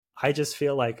I just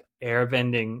feel like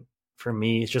airbending for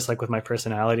me, it's just like with my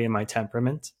personality and my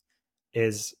temperament,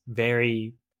 is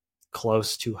very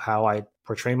close to how I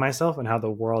portray myself and how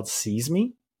the world sees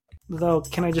me. Though,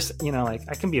 can I just, like,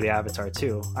 I can be the avatar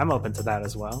too. I'm open to that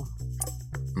as well.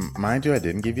 Mind you, I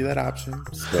didn't give you that option,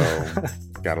 so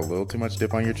got a little too much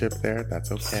dip on your chip there.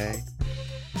 That's okay.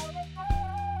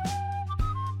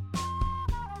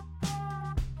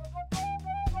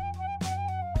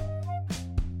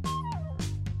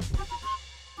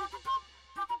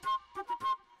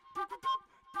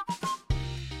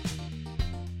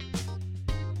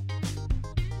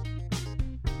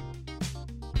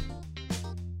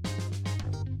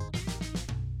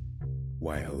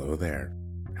 Why, hello there.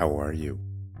 How are you?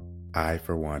 I,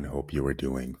 for one, hope you are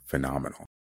doing phenomenal.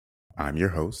 I'm your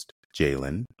host,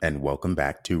 Jalen, and welcome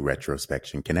back to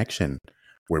Retrospection Connection,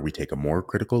 where we take a more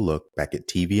critical look back at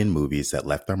TV and movies that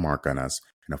left their mark on us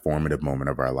in a formative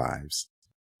moment of our lives.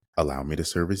 Allow me to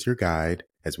serve as your guide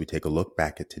as we take a look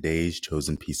back at today's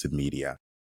chosen piece of media.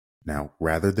 Now,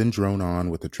 rather than drone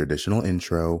on with a traditional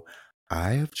intro,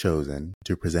 I have chosen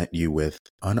to present you with,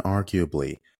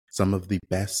 unarguably, some of the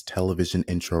best television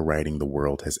intro writing the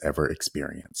world has ever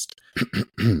experienced.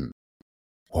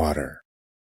 Water,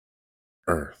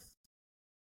 earth,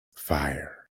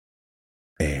 fire,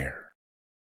 air.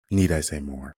 Need I say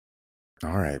more?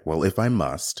 All right, well, if I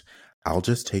must, I'll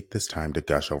just take this time to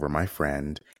gush over my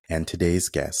friend and today's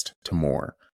guest,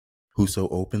 Taimur, who so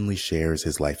openly shares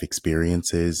his life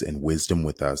experiences and wisdom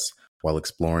with us while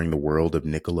exploring the world of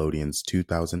Nickelodeon's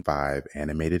 2005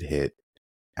 animated hit,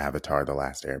 Avatar: The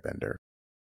Last Airbender.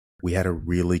 We had a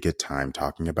really good time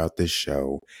talking about this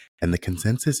show, and the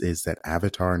consensus is that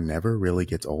Avatar never really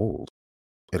gets old.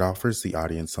 It offers the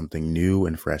audience something new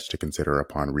and fresh to consider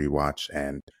upon rewatch,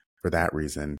 and for that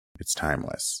reason, it's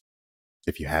timeless.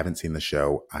 If you haven't seen the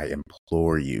show, I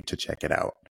implore you to check it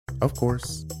out. Of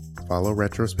course, follow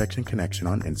Retrospection Connection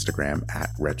on Instagram at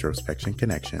Retrospection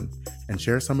Connection and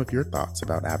share some of your thoughts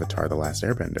about Avatar: The Last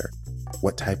Airbender.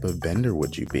 What type of bender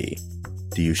would you be?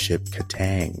 Do you ship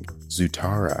Katang,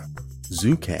 Zutara,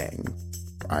 Zukang?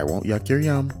 I won't yuck your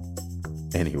yum.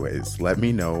 Anyways, let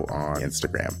me know on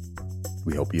Instagram.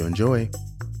 We hope you enjoy.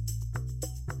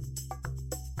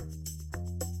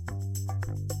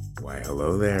 Why,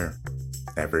 hello there,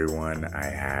 everyone. I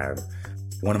have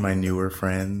one of my newer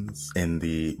friends in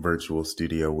the virtual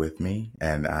studio with me,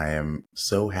 and I am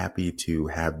so happy to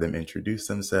have them introduce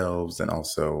themselves and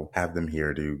also have them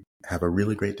here to have a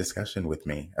really great discussion with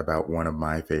me about one of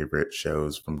my favorite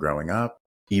shows from growing up,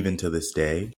 even to this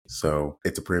day. So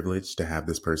it's a privilege to have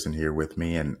this person here with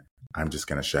me, and I'm just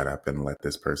going to shut up and let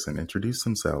this person introduce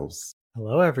themselves.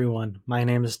 Hello, everyone. My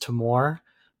name is Taimur.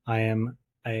 I am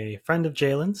a friend of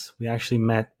Jalen's. We actually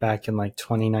met back in like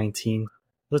 2019.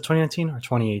 Was it 2019 or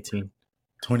 2018?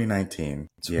 2019.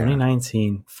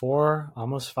 2019, 4,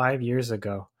 almost 5 years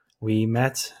ago. We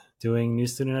met doing new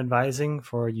student advising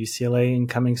for UCLA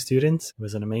incoming students. It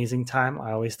was an amazing time.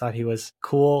 I always thought he was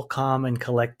cool, calm, and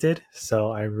collected.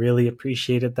 So I really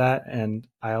appreciated that. And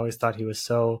I always thought he was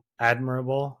so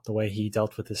admirable, the way he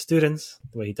dealt with his students,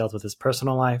 the way he dealt with his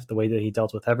personal life, the way that he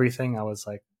dealt with everything. I was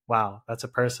like, wow, that's a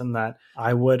person that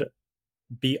I would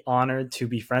be honored to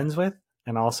be friends with.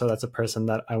 And also that's a person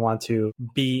that I want to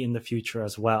be in the future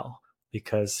as well,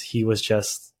 because he was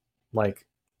just like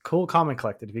cool, calm, and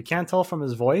collected. If you can't tell from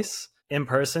his voice, in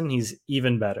person, he's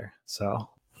even better.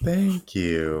 So thank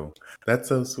you. That's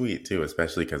so sweet too,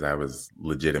 especially because I was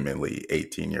legitimately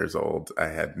 18 years old. I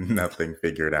had nothing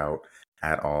figured out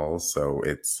at all. So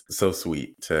it's so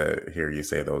sweet to hear you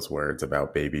say those words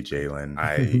about baby Jalen.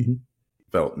 I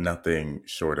felt nothing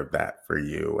short of that for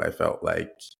you. I felt like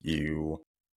you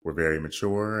were very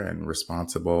mature and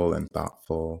responsible and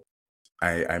thoughtful.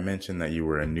 I mentioned that you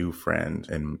were a new friend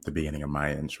in the beginning of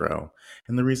my intro.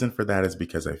 And the reason for that is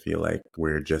because I feel like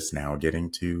we're just now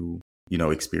getting to,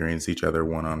 experience each other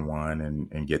one-on-one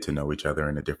and get to know each other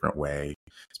in a different way,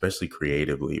 especially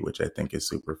creatively, which I think is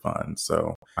super fun.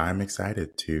 So I'm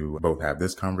excited to both have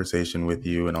this conversation with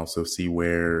you and also see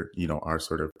where, our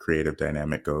sort of creative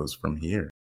dynamic goes from here.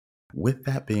 With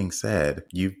that being said,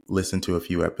 you've listened to a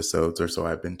few episodes or so,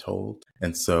 I've been told.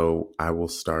 And so I will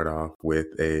start off with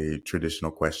a traditional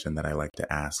question that I like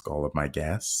to ask all of my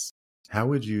guests. How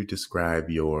would you describe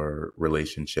your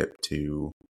relationship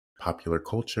to popular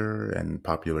culture and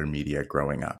popular media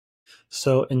growing up?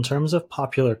 So in terms of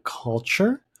popular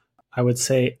culture, I would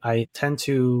say I tend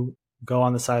to go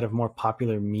on the side of more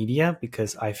popular media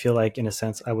because I feel like, in a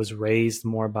sense, I was raised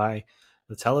more by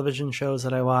the television shows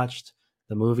that I watched,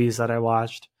 the movies that I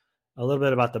watched, a little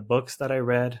bit about the books that I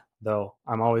read, though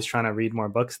I'm always trying to read more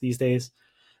books these days.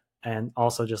 and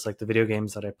also just like the video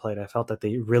games that I played. I felt that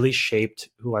they really shaped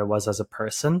who I was as a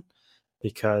person,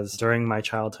 because during my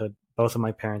childhood, both of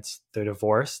my parents, they're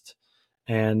divorced,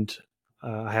 and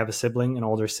I have a sibling, an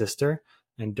older sister,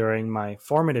 and during my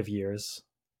formative years,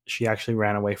 she actually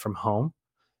ran away from home.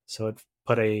 So it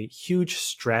put a huge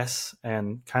stress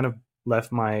and kind of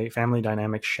left my family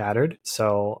dynamic shattered.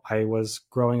 So I was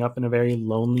growing up in a very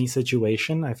lonely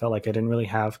situation. I felt like I didn't really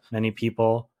have many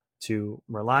people to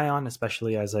rely on,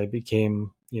 especially as I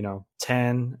became,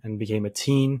 10 and became a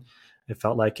teen. It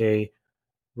felt like a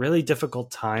really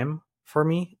difficult time for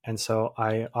me. And so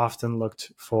I often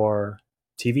looked for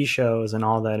TV shows and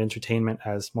all that entertainment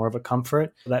as more of a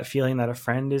comfort. That feeling that a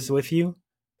friend is with you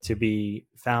to be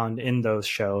found in those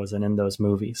shows and in those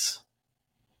movies.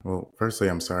 Well, firstly,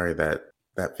 I'm sorry that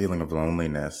that feeling of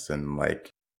loneliness and like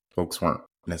folks weren't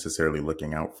necessarily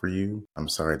looking out for you. I'm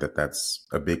sorry that that's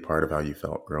a big part of how you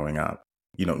felt growing up.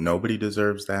 Nobody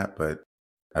deserves that, but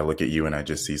I look at you and I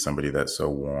just see somebody that's so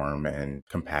warm and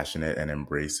compassionate and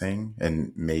embracing.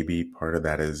 And maybe part of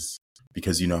that is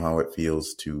because you know how it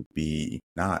feels to be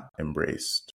not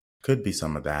embraced. Could be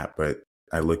some of that, but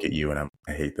I look at you and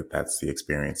I hate that that's the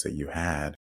experience that you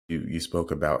had. You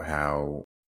spoke about how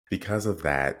because of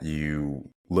that, you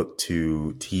look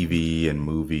to TV and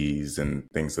movies and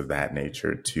things of that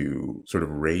nature to sort of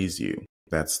raise you.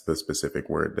 That's the specific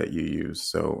word that you use.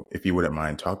 So if you wouldn't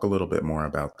mind, talk a little bit more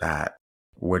about that.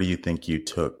 What do you think you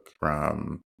took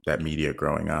from that media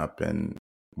growing up, and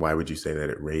why would you say that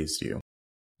it raised you?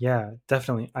 Yeah,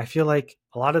 definitely. I feel like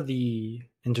a lot of the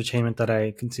entertainment that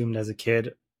I consumed as a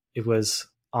kid, it was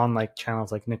on like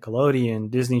channels like Nickelodeon,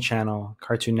 Disney Channel,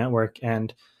 Cartoon Network,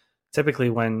 and typically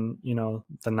when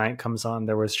the night comes on,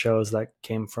 there was shows that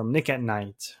came from Nick at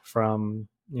Night, from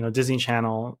Disney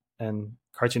Channel, and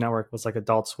Cartoon Network was like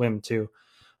Adult Swim too.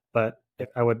 But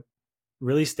I would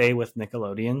really stay with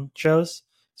Nickelodeon shows.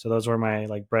 So those were my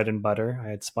like bread and butter. I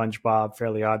had SpongeBob,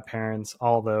 Fairly Odd Parents,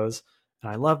 all those,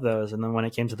 and I loved those. And then when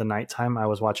it came to the nighttime, I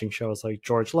was watching shows like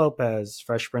George Lopez,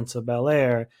 Fresh Prince of Bel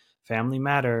Air, Family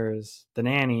Matters, The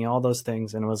Nanny, all those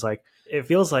things. And it was like it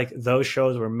feels like those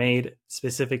shows were made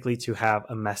specifically to have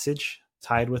a message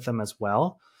tied with them as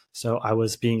well. So I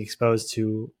was being exposed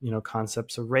to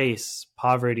concepts of race,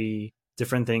 poverty,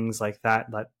 different things like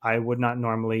that that I would not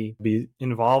normally be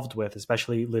involved with,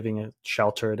 especially living a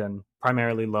sheltered and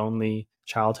primarily lonely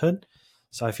childhood.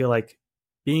 So I feel like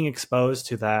being exposed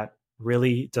to that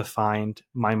really defined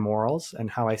my morals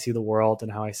and how I see the world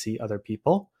and how I see other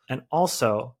people. And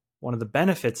also, one of the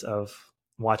benefits of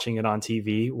watching it on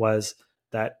TV was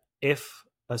that if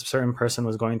a certain person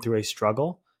was going through a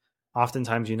struggle,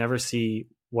 oftentimes you never see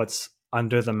what's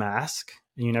under the mask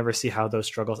and you never see how those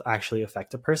struggles actually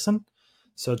affect a person.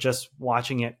 So just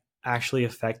watching it actually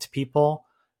affect people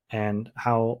and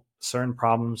how certain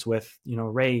problems with,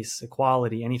 race,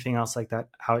 equality, anything else like that,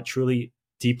 how it truly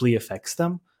deeply affects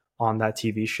them on that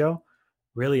TV show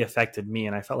really affected me.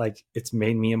 And I felt like it's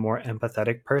made me a more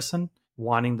empathetic person,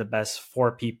 wanting the best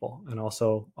for people and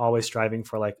also always striving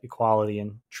for like equality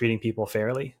and treating people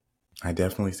fairly. I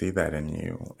definitely see that in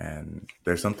you. And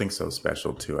there's something so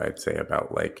special too, I'd say,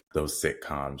 about like those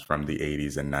sitcoms from the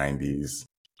 80s and 90s.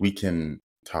 We can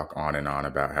talk on and on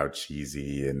about how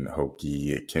cheesy and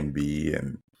hokey it can be.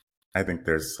 And I think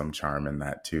there's some charm in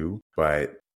that too.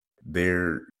 But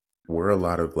there were a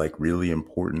lot of like really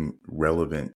important,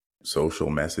 relevant social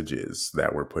messages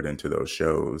that were put into those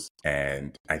shows.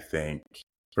 And I think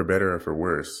for better or for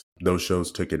worse, those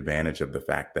shows took advantage of the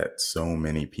fact that so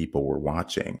many people were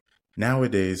watching.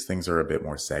 Nowadays, things are a bit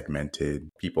more segmented.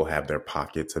 People have their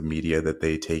pockets of media that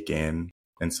they take in.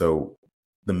 And so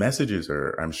the messages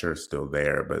are, I'm sure, still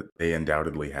there, but they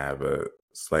undoubtedly have a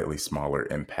slightly smaller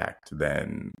impact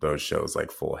than those shows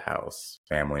like Full House,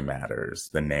 Family Matters,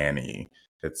 The Nanny,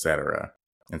 etc.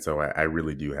 And so I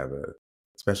really do have a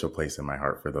special place in my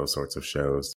heart for those sorts of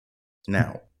shows.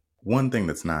 Now, one thing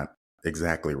that's not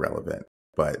exactly relevant,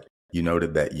 but you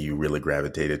noted that you really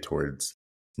gravitated towards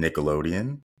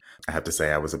Nickelodeon. I have to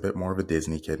say I was a bit more of a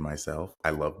Disney kid myself.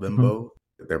 I love them Mhm. both.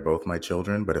 They're both my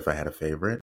children, but if I had a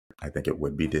favorite, I think it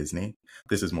would be Disney.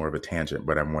 This is more of a tangent,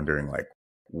 but I'm wondering like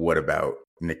what about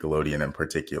Nickelodeon in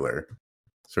particular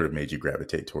sort of made you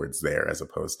gravitate towards there as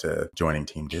opposed to joining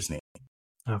Team Disney?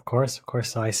 Of course, of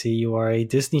course. So I see you are a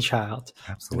Disney child.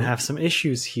 Gonna have Absolutely. some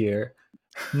issues here.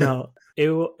 No, it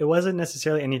wasn't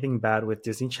necessarily anything bad with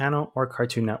Disney Channel or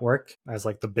Cartoon Network as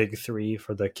like the big three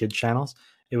for the kid channels.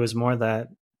 It was more that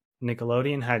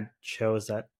Nickelodeon had shows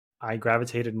that I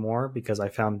gravitated more because I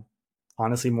found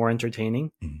honestly more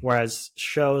entertaining. Mm. Whereas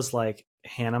shows like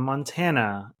Hannah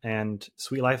Montana and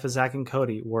Sweet Life of Zack and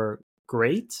Cody were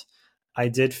great. I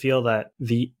did feel that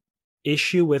the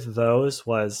issue with those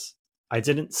was I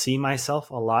didn't see myself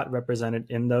a lot represented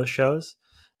in those shows.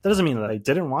 That doesn't mean that I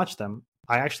didn't watch them.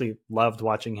 I actually loved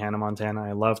watching Hannah Montana.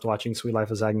 I loved watching Sweet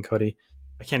Life of Zack and Cody.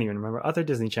 I can't even remember other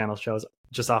Disney Channel shows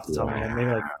just off the top of my head.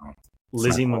 Maybe like Wow. It's not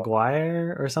Lizzie cool.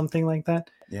 McGuire or something like that.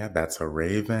 Yeah, That's a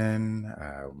Raven,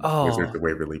 Wizards Oh, of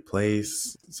Waverly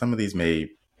Place. Some of these may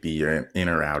be in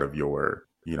or out of your,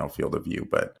 field of view,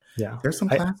 but yeah. there's some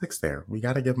I classics there. We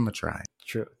got to give them a try.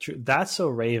 True, true. That's So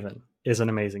Raven is an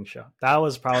amazing show. That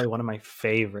was probably one of my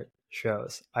favorite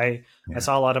shows. I Yeah.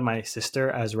 saw a lot of my sister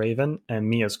as Raven and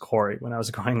me as Corey when I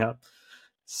was growing up.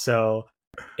 So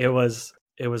it was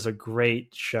a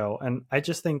great show. And I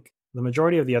just think the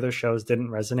majority of the other shows didn't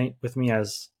resonate with me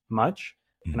as much.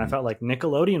 And I Mhm. felt like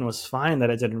Nickelodeon was fine that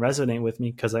it didn't resonate with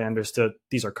me because I understood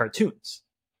these are cartoons.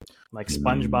 Like Mm,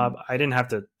 SpongeBob, I didn't have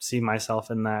to see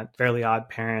myself in that. Fairly Odd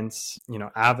Parents,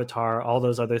 Avatar, all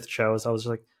those other shows. I was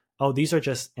like, oh, these are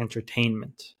just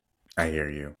entertainment. I hear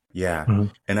you. Yeah.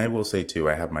 Mhm. And I will say too,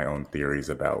 I have my own theories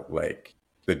about like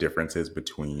the differences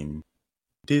between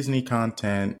Disney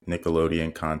content,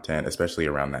 Nickelodeon content, especially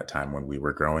around that time when we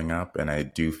were growing up. And I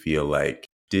do feel like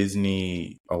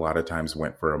Disney a lot of times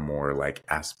went for a more like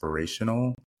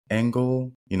aspirational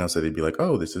angle, so they'd be like,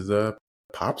 oh, this is a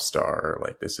pop star,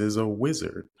 like this is a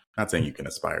wizard. Not saying you can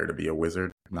aspire to be a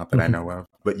wizard, not that I Mhm. know of,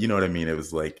 but you know what I mean? It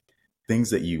was like things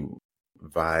that you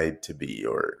vied to be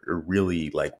or really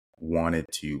like wanted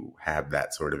to have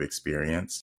that sort of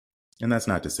experience. And that's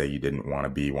not to say you didn't want to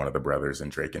be one of the brothers in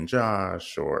Drake and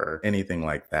Josh or anything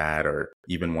like that, or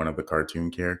even one of the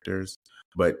cartoon characters.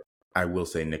 But I will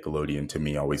say Nickelodeon to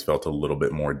me always felt a little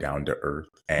bit more down to earth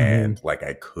Mhm. and like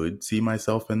I could see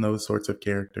myself in those sorts of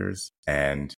characters.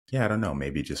 And yeah, I don't know,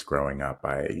 maybe just growing up,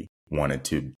 I wanted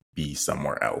to be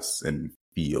somewhere else and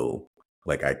feel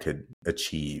like I could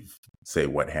achieve, say,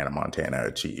 what Hannah Montana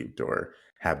achieved or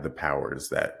have the powers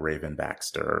that Raven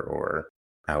Baxter or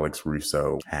Alex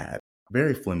Russo had.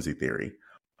 Very flimsy theory,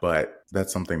 but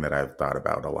that's something that I've thought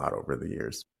about a lot over the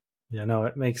years. Yeah, no,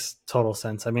 it makes total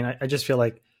sense. I mean, I just feel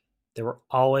like there were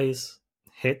always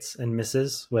hits and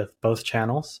misses with both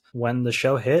channels. When the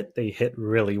show hit, they hit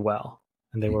really well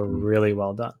and they were Mhm. really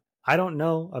well done. I don't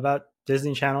know about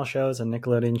Disney Channel shows and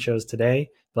Nickelodeon shows today,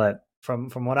 but from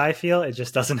what I feel, it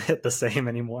just doesn't hit the same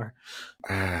anymore.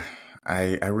 Ah,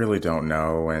 I really don't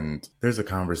know. And there's a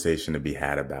conversation to be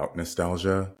had about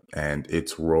nostalgia and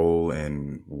its role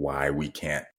in why we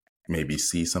can't maybe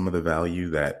see some of the value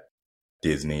that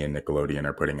Disney and Nickelodeon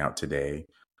are putting out today.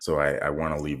 So I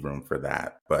want to leave room for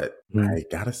that. But Mm. I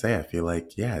gotta say, I feel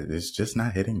like, yeah, it's just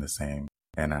not hitting the same.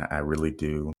 And I really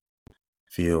do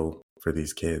feel for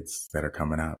these kids that are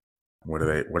coming up. What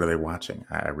are they watching?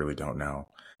 I really don't know.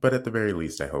 But at the very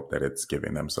least, I hope that it's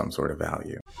giving them some sort of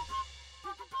value.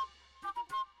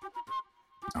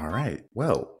 All right.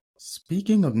 Well,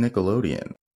 speaking of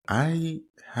Nickelodeon, I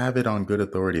have it on good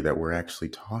authority that we're actually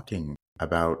talking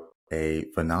about a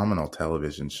phenomenal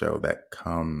television show that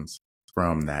comes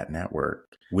from that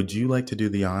network. Would you like to do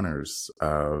the honors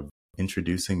of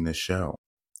introducing this show?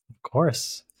 Of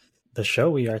course. The show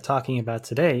we are talking about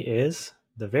today is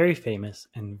the very famous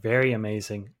and very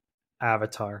amazing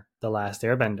Avatar: The Last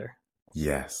Airbender.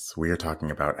 Yes, we are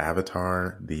talking about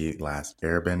Avatar, The Last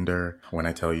Airbender. When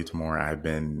I tell you, Tamora, I've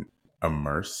been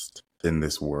immersed in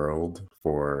this world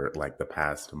for like the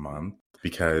past month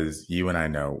because you and I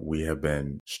know we have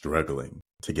been struggling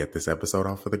to get this episode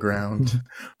off of the ground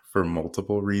for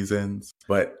multiple reasons.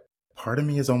 But part of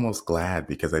me is almost glad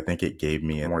because I think it gave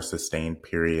me a more sustained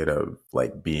period of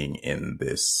like being in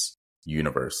this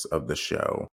universe of the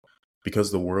show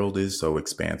because the world is so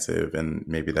expansive. And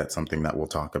maybe that's something that we'll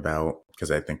talk about because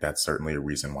I think that's certainly a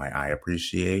reason why I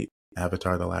appreciate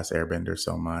Avatar: The Last Airbender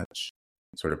so much.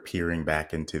 Sort of peering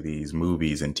back into these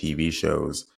movies and TV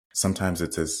shows. Sometimes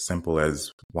it's as simple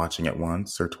as watching it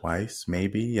once or twice,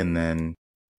 maybe, and then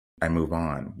I move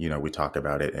on. We talk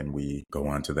about it and we go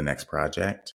on to the next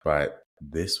project. But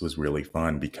this was really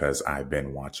fun because I've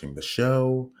been watching the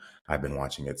show. I've been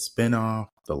watching its spinoff,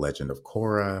 The Legend of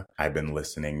Korra. I've been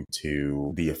listening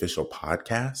to the official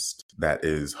podcast that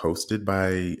is hosted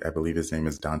by, I believe his name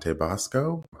is Dante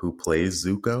Bosco, who plays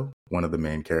Zuko, one of the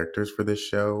main characters for this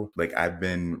show. Like, I've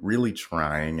been really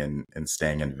trying and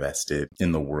staying invested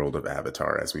in the world of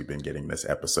Avatar as we've been getting this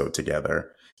episode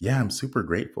together. Yeah, I'm super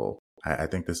grateful. I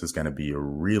think this is going to be a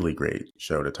really great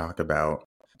show to talk about.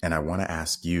 And I want to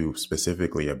ask you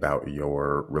specifically about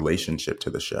your relationship to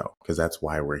the show, because that's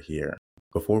why we're here.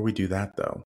 Before we do that,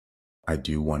 though, I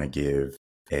do want to give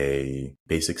a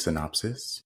basic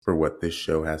synopsis for what this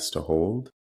show has to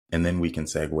hold. And then we can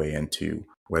segue into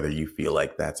whether you feel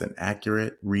like that's an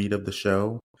accurate read of the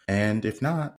show. And if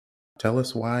not, Tell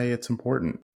us why it's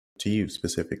important to you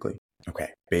specifically. Okay,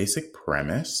 basic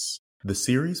premise. The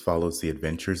series follows the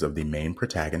adventures of the main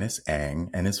protagonist,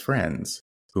 Aang, and his friends,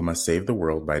 who must save the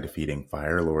world by defeating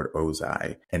Fire Lord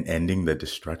Ozai and ending the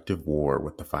destructive war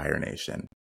with the Fire Nation.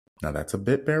 Now, that's a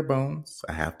bit bare bones,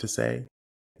 I have to say.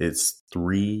 It's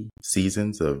 3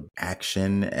 seasons of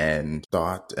action and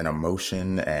thought and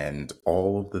emotion and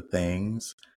all of the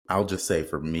things. I'll just say,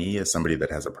 for me, as somebody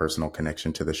that has a personal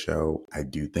connection to the show, I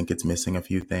do think it's missing a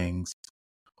few things.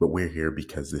 But we're here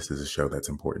because this is a show that's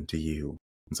important to you.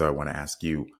 And so I want to ask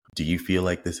you, do you feel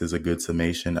like this is a good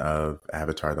summation of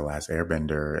Avatar: The Last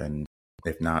Airbender? And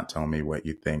if not, tell me what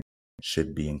you think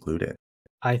should be included.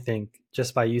 I think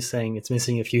just by you saying it's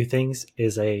missing a few things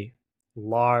is a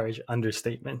large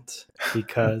understatement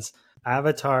because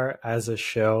Avatar as a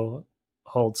show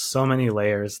holds so many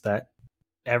layers that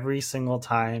every single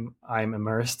time I'm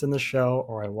immersed in the show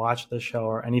or I watch the show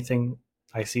or anything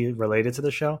I see related to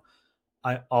the show,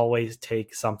 I always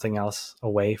take something else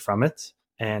away from it.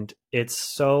 And it's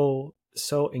so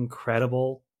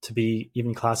incredible to be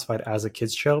even classified as a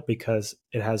kids show because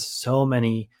it has so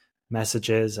many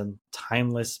messages and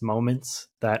timeless moments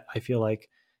that I feel like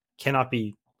cannot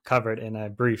be covered in a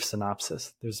brief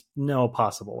synopsis. There's no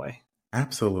possible way.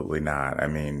 Absolutely not. I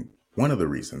mean, one of the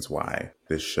reasons why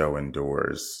this show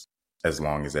endures as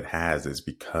long as it has is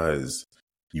because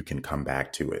you can come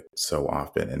back to it so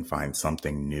often and find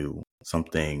something new,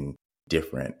 something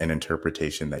different, an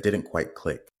interpretation that didn't quite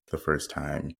click the first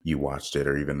time you watched it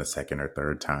or even the second or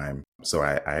third time. So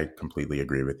I completely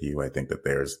agree with you. I think that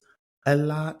there's a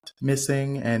lot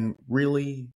missing, and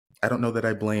really, I don't know that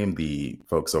I blame the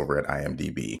folks over at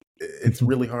IMDb. It's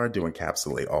really hard to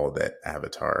encapsulate all that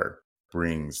Avatar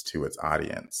brings to its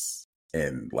audience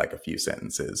in like a few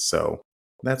sentences. So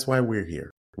that's why we're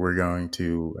here. We're going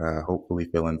to hopefully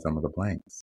fill in some of the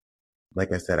blanks.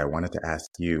 Like I said, I wanted to ask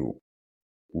you,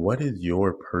 what is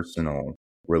your personal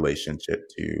relationship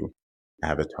to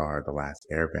Avatar: The Last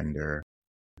Airbender?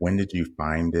 When did you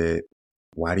find it?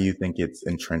 Why do you think it's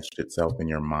entrenched itself in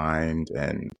your mind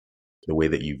and the way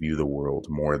that you view the world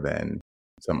more than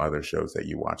some other shows that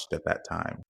you watched at that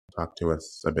time? Talk to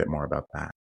us a bit more about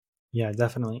that. Yeah,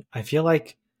 definitely. I feel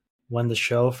like when the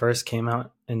show first came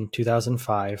out in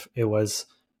 2005, it was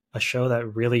a show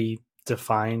that really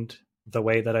defined the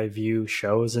way that I view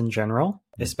shows in general,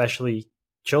 especially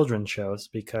children's shows,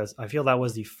 because I feel that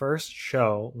was the first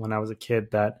show when I was a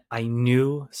kid that I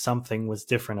knew something was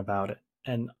different about it.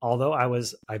 And although I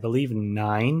was, I believe,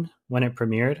 9 when it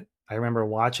premiered, I remember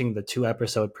watching the 2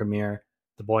 episode premiere,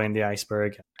 The Boy in the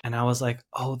Iceberg, and I was like,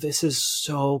 oh, this is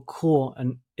so cool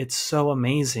and it's so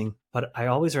amazing. But I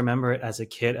always remember it as a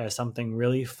kid as something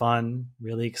really fun,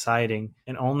 really exciting.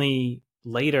 And only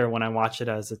later when I watched it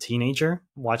as a teenager,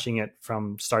 watching it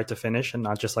from start to finish and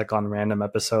not just like on random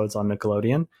episodes on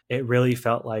Nickelodeon, it really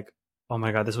felt like, oh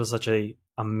my God, this was such a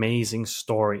amazing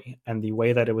story. And the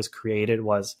way that it was created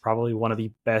was probably one of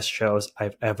the best shows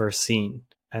I've ever seen.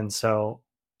 And so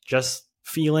just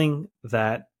feeling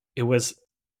that it was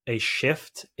a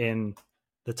shift in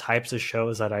the types of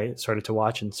shows that I started to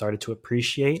watch and started to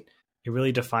appreciate. It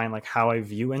really defined like how I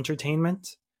view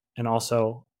entertainment, and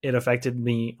also it affected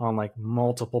me on like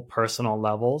multiple personal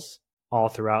levels all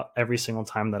throughout every single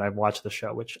time that I've watched the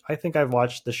show, which I think I've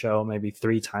watched the show maybe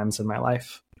 3 times in my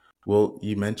life. Well,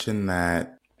 you mentioned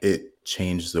that it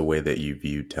changed the way that you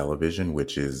view television,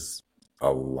 which is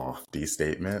a lofty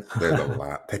statement. There's a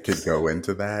lot that could go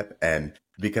into that. And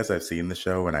because I've seen the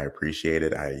show and I appreciate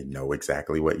it, I know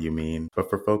exactly what you mean. But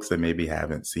for folks that maybe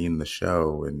haven't seen the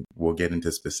show, and we'll get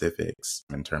into specifics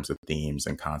in terms of themes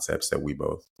and concepts that we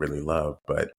both really love,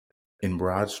 but in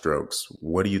broad strokes,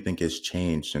 what do you think has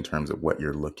changed in terms of what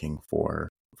you're looking for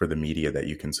the media that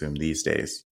you consume these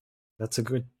days? That's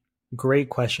a great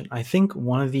question. I think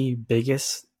one of the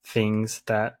biggest things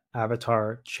that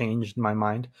Avatar changed my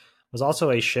mind was also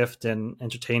a shift in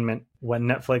entertainment when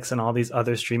Netflix and all these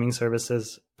other streaming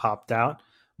services popped out.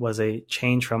 Was a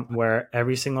change from where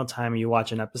every single time you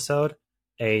watch an episode,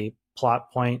 a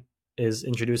plot point is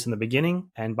introduced in the beginning,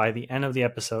 and by the end of the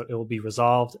episode it will be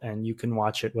resolved and you can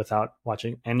watch it without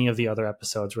watching any of the other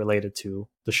episodes related to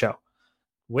the show.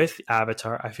 With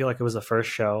Avatar, I feel like it was the first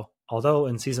show. Although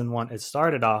in season 1, it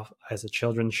started off as a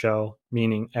children's show,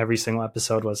 meaning every single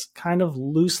episode was kind of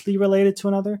loosely related to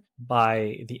another.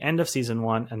 By the end of season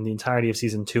 1 and the entirety of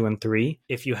season 2 and 3,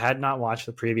 if you had not watched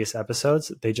the previous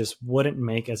episodes, they just wouldn't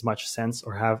make as much sense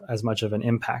or have as much of an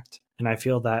impact. And I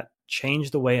feel that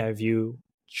changed the way I view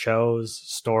shows,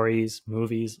 stories,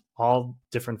 movies, all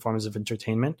different forms of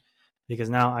entertainment, because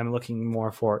now I'm looking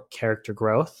more for character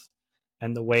growth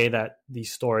and the way that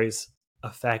these stories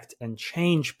affect and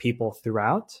change people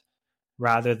throughout,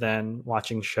 rather than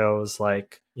watching shows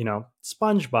like,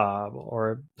 SpongeBob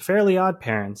or Fairly Odd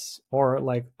Parents, or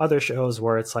like other shows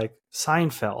where it's like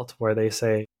Seinfeld, where they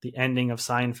say the ending of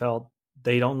Seinfeld,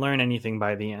 they don't learn anything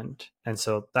by the end. And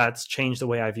so that's changed the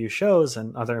way I view shows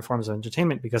and other forms of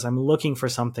entertainment, because I'm looking for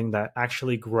something that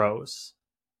actually grows.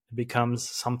 It becomes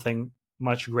something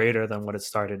much greater than what it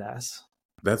started as.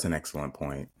 That's an excellent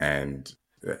point. And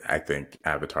I think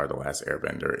Avatar The Last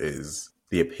Airbender is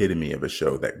the epitome of a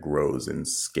show that grows in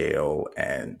scale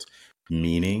and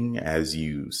meaning as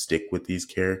you stick with these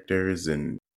characters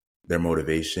and their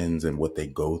motivations and what they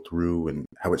go through and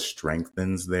how it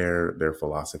strengthens their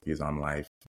philosophies on life.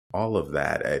 All of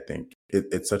that, I think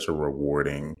it's such a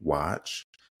rewarding watch.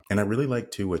 And I really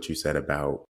like too what you said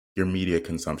about your media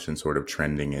consumption sort of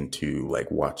trending into like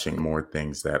watching more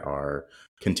things that are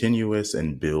continuous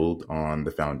and build on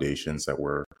the foundations that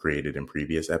were created in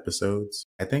previous episodes.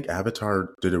 I think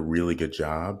Avatar did a really good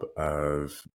job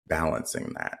of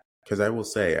balancing that. Because I will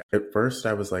say, at first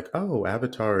I was like, oh,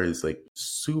 Avatar is like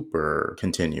super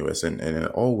continuous and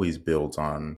it always builds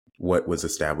on what was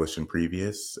established in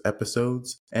previous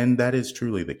episodes. And that is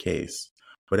truly the case.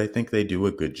 But I think they do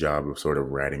a good job of sort of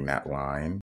riding that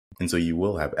line. And so you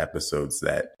will have episodes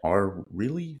that are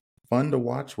really fun to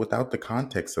watch without the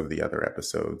context of the other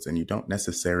episodes. And you don't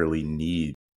necessarily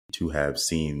need to have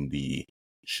seen the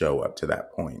show up to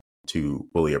that point to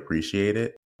fully appreciate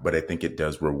it. But I think it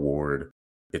does reward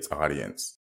its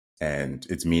audience. And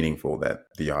it's meaningful that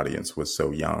the audience was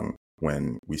so young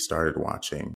when we started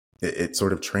watching. It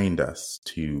sort of trained us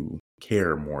to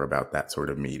care more about that sort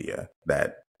of media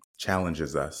that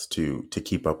challenges us to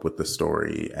keep up with the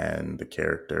story and the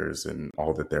characters and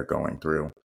all that they're going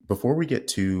through. Before we get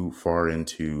too far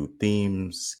into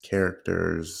themes,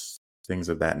 characters, things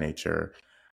of that nature,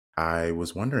 I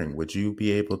was wondering, would you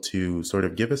be able to sort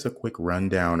of give us a quick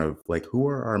rundown of like who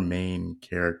are our main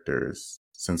characters?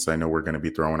 Since I know we're going to be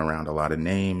throwing around a lot of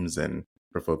names, and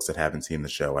for folks that haven't seen the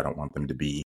show, I don't want them to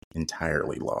be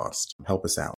entirely lost. Help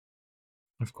us out.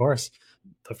 Of course.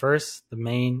 The first, the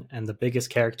main, and the biggest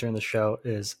character in the show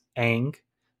is Aang,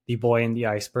 the boy in the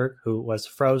iceberg, who was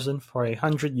frozen for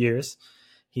 100 years.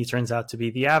 He turns out to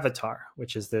be the Avatar,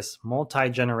 which is this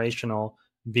multi-generational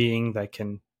being that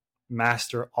can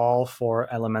master all four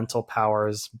elemental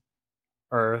powers: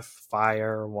 earth,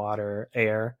 fire, water,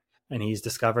 air. And he's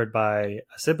discovered by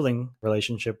a sibling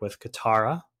relationship with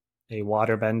Katara, a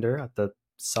waterbender at the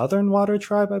Southern Water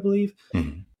Tribe, I believe.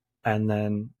 Mm-hmm. And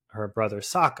then her brother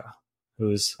Sokka,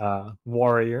 who's a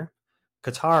warrior.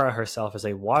 Katara herself is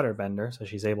a waterbender, so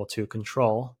she's able to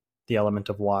control the element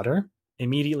of water.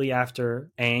 Immediately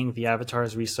after Aang, the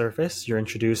Avatars, resurface, you're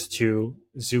introduced to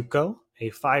Zuko, a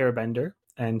firebender,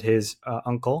 and his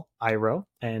uncle, Iroh.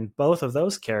 And both of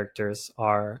those characters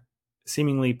are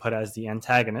seemingly put as the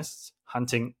antagonists,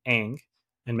 hunting Aang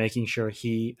and making sure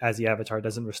he, as the Avatar,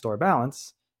 doesn't restore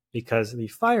balance, because the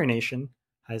Fire Nation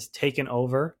has taken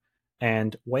over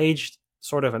and waged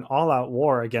sort of an all-out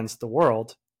war against the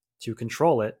world to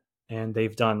control it. And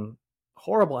they've done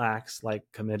horrible acts like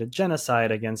committed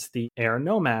genocide against the air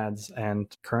nomads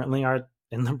and currently are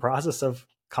in the process of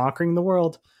conquering the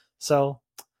world. So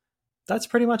that's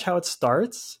pretty much how it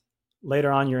starts.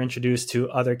 Later on, you're introduced to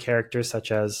other characters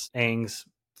such as Aang's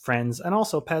friends and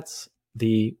also pets.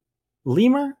 The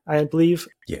lemur, I believe.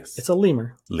 Yes. It's a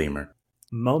lemur. Lemur.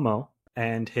 Momo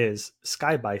and his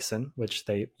sky bison, which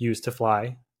they use to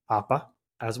fly, Appa,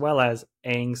 as well as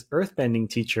Aang's earthbending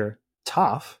teacher,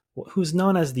 Toph, who's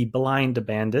known as the Blind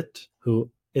Bandit,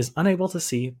 who is unable to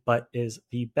see but is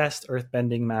the best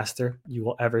earthbending master you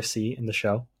will ever see in the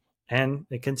show. And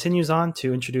it continues on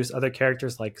to introduce other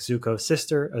characters like Zuko's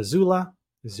sister, Azula,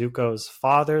 Zuko's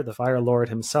father, the Fire Lord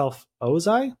himself,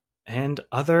 Ozai, and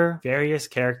other various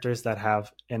characters that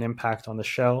have an impact on the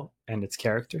show and its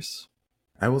characters.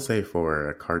 I will say for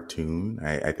a cartoon,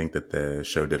 I think that the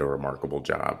show did a remarkable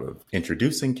job of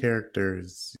introducing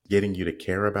characters, getting you to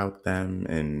care about them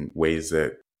in ways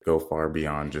that go far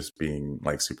beyond just being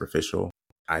like superficial.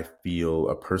 I feel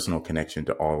a personal connection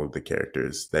to all of the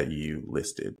characters that you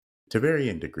listed, to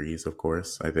varying degrees, of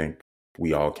course. I think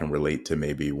we all can relate to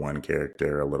maybe one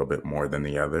character a little bit more than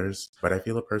the others, but I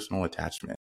feel a personal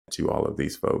attachment to all of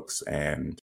these folks,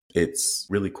 and it's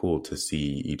really cool to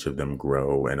see each of them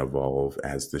grow and evolve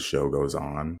as the show goes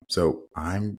on. So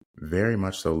I'm very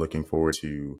much so looking forward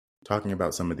to talking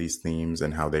about some of these themes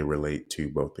and how they relate to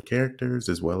both the characters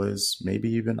as well as maybe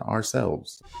even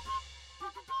ourselves.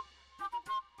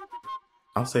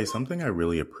 I'll say something I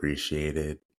really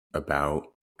appreciated about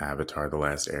Avatar: The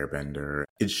Last Airbender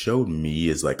it showed me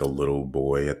as like a little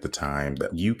boy at the time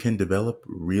that you can develop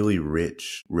really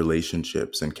rich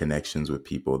relationships and connections with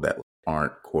people that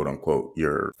aren't quote unquote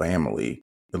your family,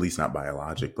 at least not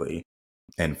biologically.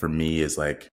 And for me, as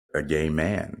like a gay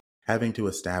man, having to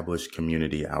establish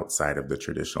community outside of the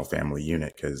traditional family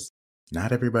unit, because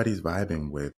not everybody's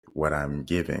vibing with what I'm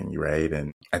giving, right?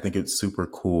 And I think it's super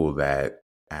cool that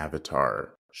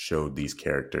Avatar showed these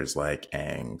characters like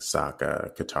Aang,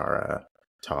 Sokka, Katara,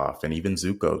 Toph, and even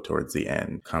Zuko towards the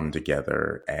end come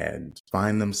together and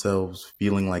find themselves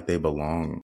feeling like they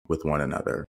belong with one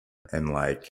another and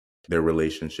like their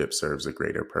relationship serves a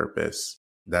greater purpose.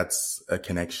 That's a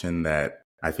connection that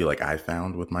I feel like I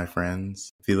found with my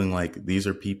friends, feeling like these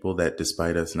are people that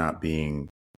despite us not being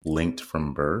linked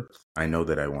from birth, I know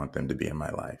that I want them to be in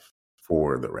my life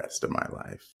for the rest of my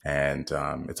life. And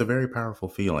it's a very powerful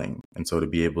feeling. And so to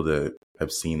be able to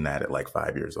have seen that at like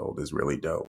 5 years old is really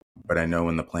dope. But I know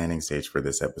in the planning stage for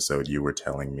this episode, you were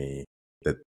telling me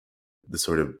that the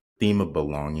sort of theme of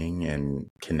belonging and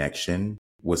connection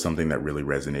was something that really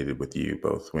resonated with you,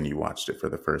 both when you watched it for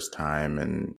the first time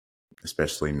and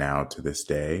especially now to this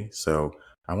day. So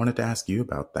I wanted to ask you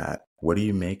about that. What do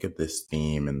you make of this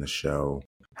theme in the show?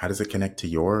 How does it connect to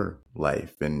your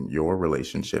life and your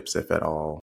relationships, if at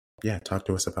all? Yeah, talk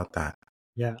to us about that.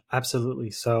 Yeah,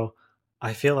 absolutely. So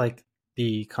I feel like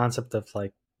the concept of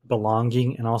like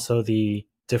belonging and also the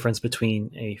difference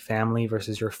between a family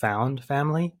versus your found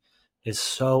family is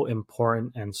so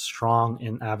important and strong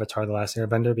in Avatar The Last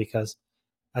Airbender because,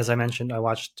 as I mentioned, I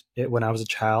watched it when I was a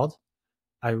child.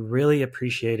 I really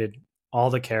appreciated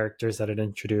all the characters that it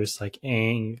introduced, like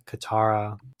Aang,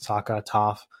 Katara, Sokka,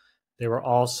 Toph. They were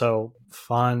all so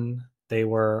fun. They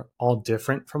were all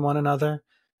different from one another.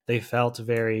 They felt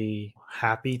very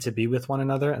happy to be with one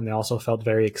another, and they also felt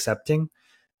very accepting.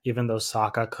 Even though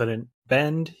Sokka couldn't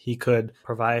bend, he could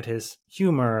provide his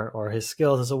humor or his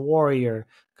skills as a warrior,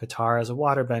 Katara as a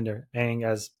waterbender, Aang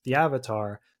as the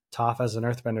Avatar, Toph as an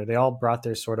earthbender. They all brought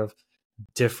their sort of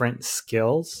different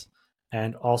skills,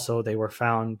 and also they were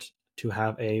found to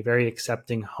have a very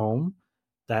accepting home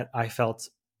that I felt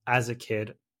as a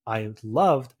kid I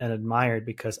loved and admired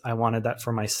because I wanted that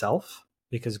for myself.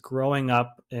 Because growing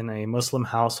up in a Muslim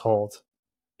household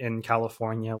in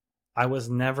California, I was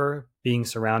never being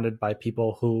surrounded by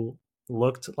people who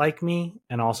looked like me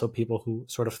and also people who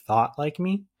sort of thought like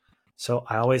me. So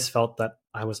I always felt that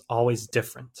I was always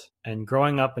different. And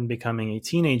growing up and becoming a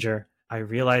teenager, I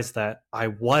realized that I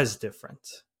was different.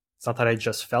 It's not that I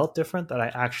just felt different, that I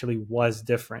actually was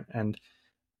different. And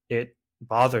it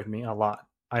bothered me a lot.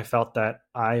 I felt that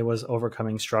I was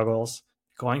overcoming struggles,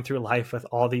 going through life with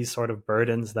all these sort of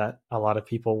burdens that a lot of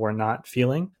people were not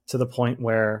feeling, to the point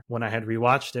where when I had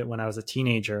rewatched it when I was a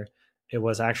teenager, it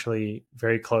was actually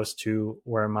very close to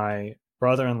where my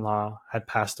brother in law had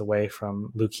passed away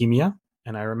from leukemia.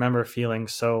 And I remember feeling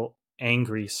so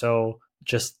angry, so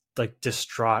just like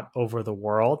distraught over the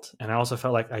world. And I also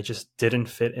felt like I just didn't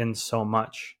fit in so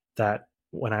much that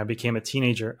when I became a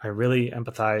teenager, I really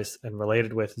empathized and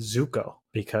related with Zuko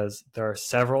because there are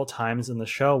several times in the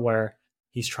show where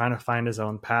he's trying to find his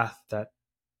own path, that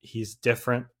he's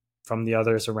different from the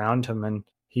others around him. And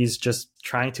he's just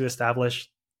trying to establish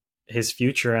his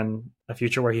future and a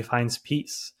future where he finds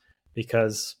peace.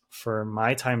 Because for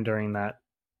my time during that,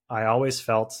 I always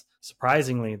felt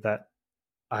surprisingly that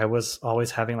I was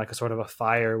always having like a sort of a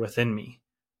fire within me.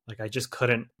 Like I just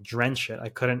couldn't drench it. I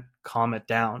couldn't calm it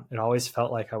down. It always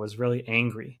felt like I was really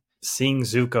angry. Seeing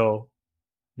Zuko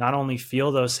not only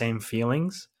feel those same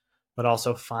feelings, but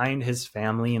also find his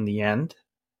family in the end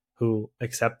who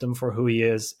accept him for who he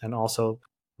is and also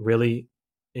really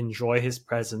enjoy his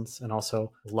presence and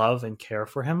also love and care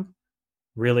for him.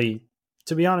 Really,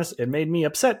 to be honest, it made me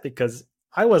upset because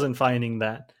I wasn't finding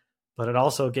that, but it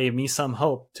also gave me some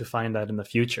hope to find that in the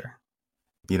future.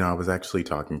 You know, I was actually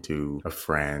talking to a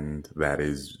friend that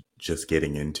is just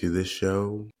getting into this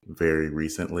show very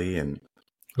recently, and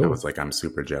I Ooh. was like, I'm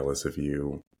super jealous of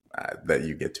you that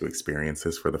you get to experience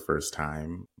this for the first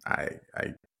time. I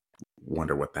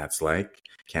wonder what that's like.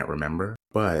 Can't remember,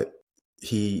 but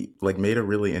he like made a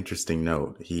really interesting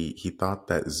note. He thought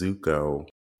that Zuko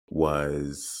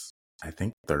was, I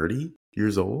think, 30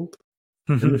 years old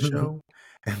in the show.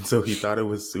 And so he thought it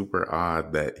was super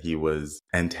odd that he was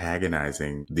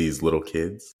antagonizing these little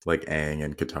kids like Aang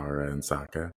and Katara and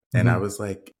Sokka. And I was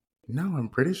like, no, I'm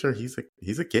pretty sure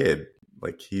he's a kid.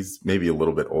 Like he's maybe a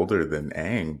little bit older than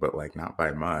Aang, but like not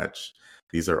by much.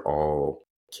 These are all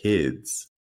kids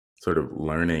sort of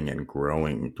learning and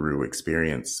growing through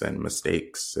experience and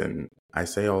mistakes. And I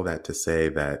say all that to say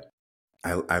that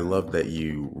I love that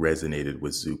you resonated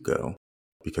with Zuko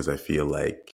because I feel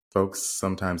like Folks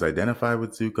sometimes identify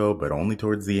with Zuko, but only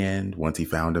towards the end, once he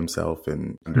found himself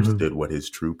and Mhm. understood what his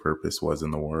true purpose was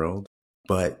in the world.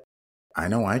 But I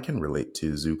know I can relate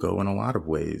to Zuko in a lot of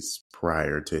ways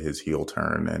prior to his heel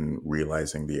turn and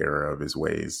realizing the error of his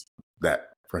ways. That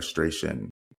frustration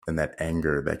and that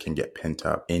anger that can get pent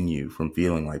up in you from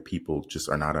feeling like people just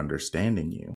are not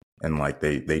understanding you and like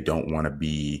they don't want to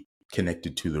be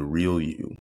connected to the real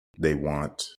you. They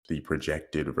want the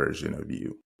projected version of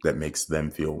you that makes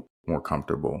them feel more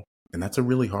comfortable. And that's a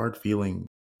really hard feeling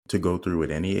to go through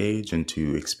at any age and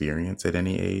to experience at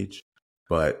any age.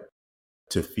 But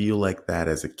to feel like that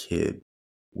as a kid,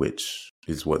 which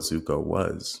is what Zuko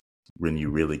was, when you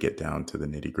really get down to the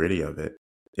nitty gritty of it,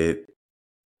 it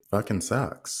fucking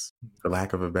sucks, for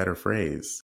lack of a better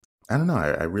phrase. I don't know.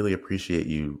 I really appreciate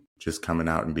you just coming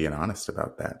out and being honest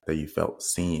about that you felt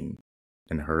seen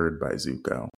and heard by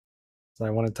Zuko. So I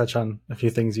want to touch on a few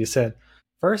things you said.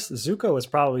 First, Zuko was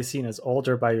probably seen as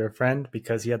older by your friend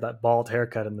because he had that bald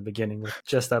haircut in the beginning with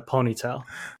just that ponytail.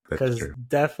 That's Because true.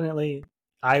 definitely,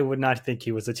 I would not think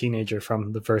he was a teenager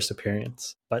from the first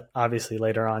appearance. But obviously,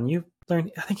 later on, you learn,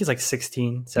 I think he's like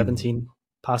 16, Mhm. 17,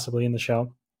 possibly in the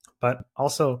show. But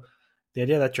also, the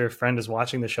idea that your friend is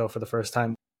watching the show for the first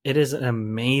time, it is an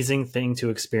amazing thing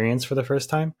to experience for the first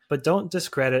time, but don't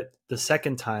discredit the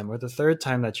second time or the third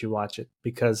time that you watch it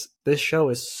because this show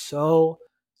is so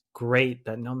great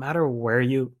that no matter where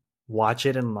you watch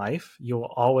it in life, you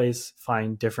will always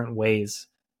find different ways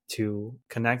to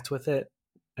connect with it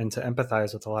and to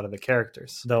empathize with a lot of the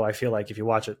characters. Though I feel like if you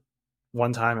watch it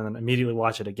one time and then immediately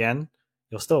watch it again,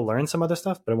 you'll still learn some other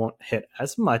stuff, but it won't hit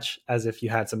as much as if you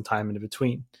had some time in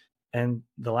between. And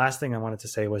the last thing I wanted to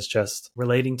say was just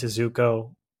relating to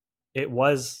Zuko. It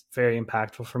was very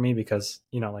impactful for me because,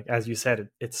 like as you said,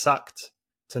 it sucked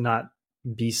to not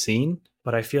be seen.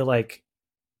 But I feel like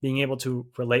being able to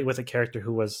relate with a character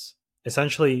who was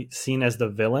essentially seen as the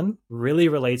villain really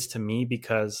relates to me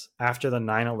because after the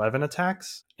 9/11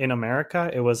 attacks in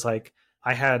America, it was like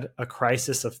I had a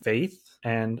crisis of faith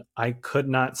and I could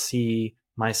not see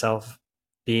myself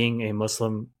being a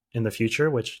Muslim in the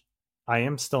future, which I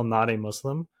am still not a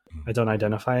Muslim. I don't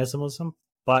identify as a Muslim,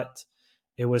 but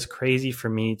it was crazy for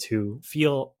me to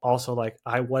feel also like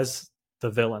I was the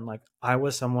villain. Like I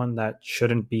was someone that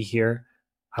shouldn't be here.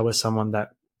 I was someone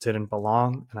that didn't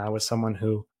belong, and I was someone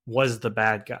who was the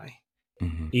bad guy,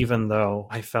 Mhm. even though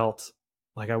I felt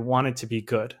like I wanted to be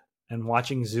good. And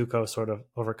watching Zuko sort of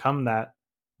overcome that,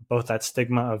 both that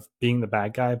stigma of being the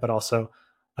bad guy, but also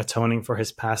atoning for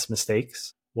his past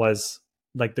mistakes, was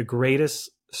like the greatest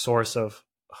source of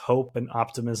hope and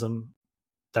optimism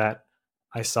that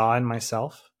I saw in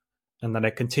myself and that I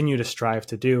continue to strive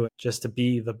to do just to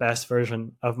be the best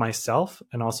version of myself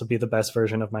and also be the best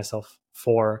version of myself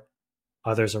for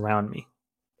others around me.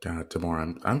 God,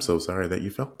 Tamor, I'm so sorry that you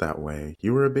felt that way.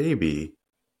 You were a baby.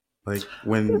 Like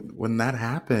when that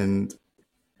happened,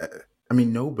 uh, I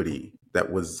mean, nobody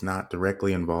that was not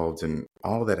directly involved in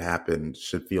all that happened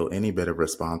should feel any bit of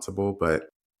responsible. But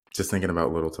just thinking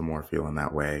about little Tamor feeling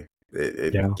that way, Yeah.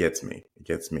 it gets me. It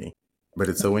gets me. But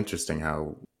it's so interesting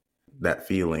how that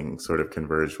feeling sort of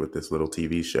converged with this little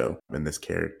TV show and this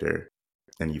character,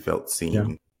 and you felt Yeah.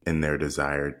 seen in their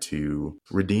desire to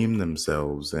redeem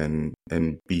themselves and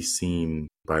be seen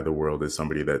by the world as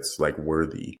somebody that's like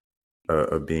worthy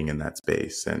of being in that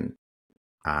space. And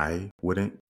I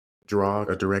wouldn't draw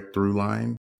a direct through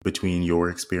line between your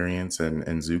experience and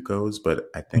Zuko's, but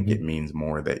I think it Mhm. means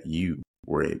more that you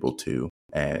were able to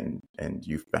and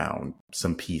you found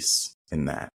some peace in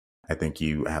that. I think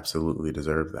you absolutely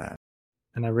deserve that.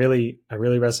 And I really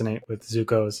resonate with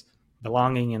Zuko's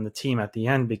belonging in the team at the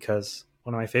end because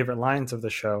one of my favorite lines of the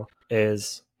show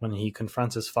is when he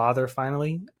confronts his father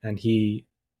finally and he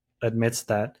admits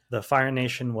that the Fire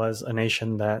Nation was a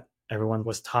nation that everyone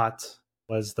was taught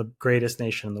was the greatest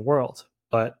nation in the world,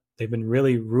 but they've been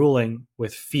really ruling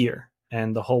with fear,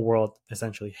 and the whole world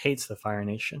essentially hates the Fire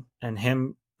Nation. And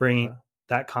him bringing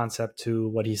that concept to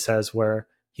what he says, where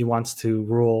he wants to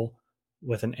rule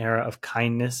with an era of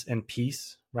kindness and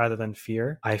peace rather than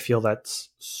fear, I feel that's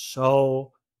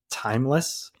so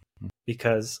timeless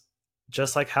because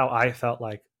just like how I felt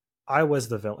like I was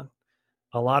the villain,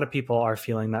 a lot of people are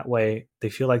feeling that way. They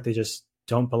feel like they just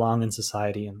don't belong in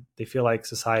society and they feel like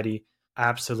society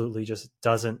absolutely just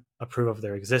doesn't approve of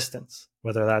their existence,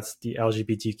 whether that's the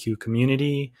LGBTQ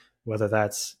community, whether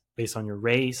that's based on your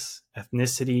race,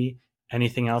 ethnicity,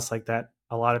 anything else like that.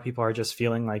 A lot of people are just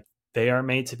feeling like they are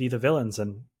made to be the villains.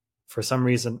 And for some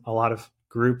reason, a lot of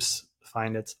groups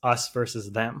find it's us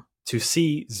versus them. To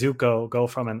see Zuko go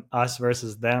from an us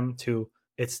versus them to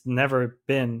it's never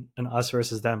been an us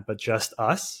versus them, but just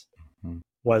us.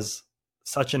 was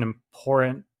such an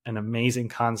important and amazing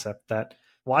concept that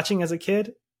watching as a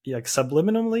kid, like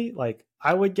subliminally, like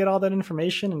I would get all that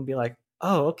information and be like,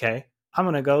 oh, okay, I'm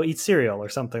gonna go eat cereal or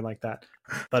something like that.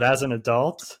 But as an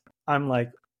adult, I'm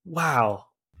like, wow,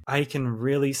 I can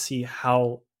really see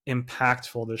how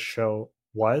impactful this show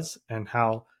was and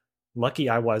how lucky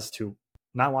I was to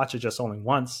not watch it just only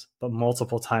once, but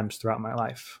multiple times throughout my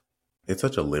life. It's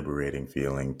such a liberating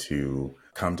feeling to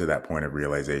come to that point of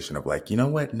realization of like, you know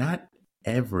what? Not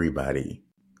everybody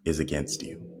is against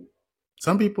you.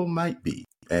 Some people might be.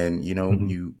 And, you know, Mhm.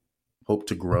 you hope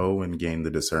to grow and gain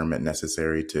the discernment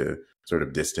necessary to sort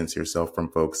of distance yourself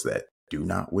from folks that do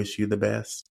not wish you the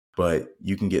best. But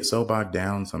you can get so bogged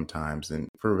down sometimes, and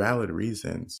for valid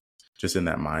reasons, just in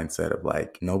that mindset of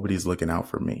like, nobody's looking out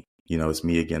for me. You know, it's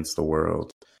me against the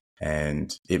world.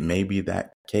 And it may be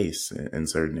that case in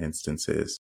certain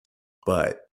instances,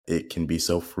 but it can be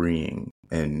so freeing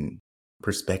and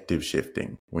perspective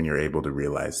shifting when you're able to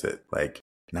realize that, like,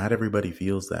 not everybody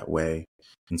feels that way.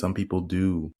 And some people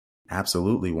do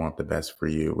absolutely want the best for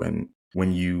you. And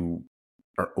when you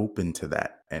are open to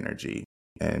that energy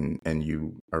and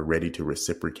you are ready to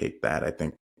reciprocate that, I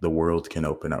think the world can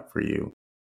open up for you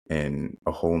in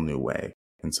a whole new way.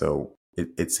 And so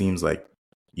it seems like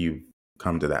you've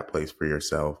come to that place for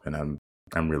yourself, and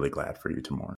I'm really glad for you,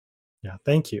 Taimur. Yeah,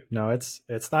 thank you. No, it's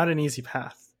not an easy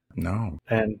path. No,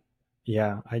 And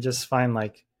yeah, I just find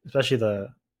like especially the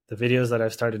videos that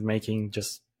I've started making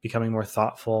just becoming more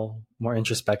thoughtful, more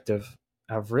introspective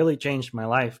have really changed my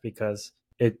life because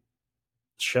it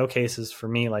showcases for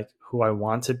me like who I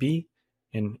want to be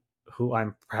and who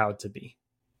I'm proud to be.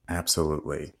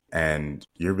 absolutely. And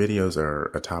your videos are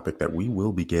a topic that we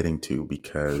will be getting to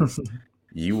because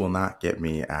you will not get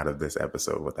me out of this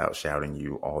episode without shouting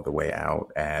you all the way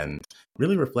out and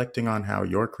really reflecting on how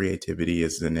your creativity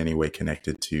is in any way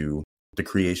connected to the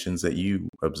creations that you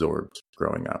absorbed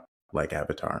growing up, like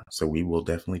Avatar. So we will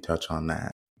definitely touch on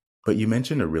that. But you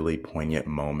mentioned a really poignant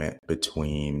moment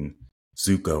between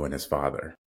Zuko and his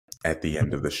father at the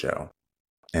end of the show.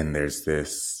 And there's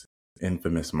this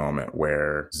infamous moment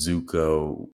where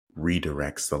Zuko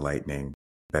redirects the lightning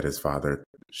that his father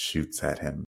shoots at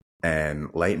him. And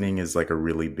lightning is like a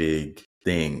really big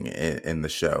thing in the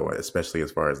show, especially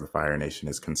as far as the Fire Nation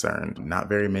is concerned. Not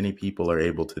very many people are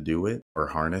able to do it or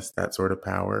harness that sort of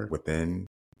power within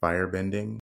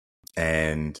firebending.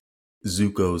 And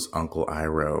Zuko's uncle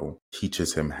Iroh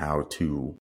teaches him how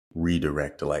to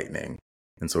redirect lightning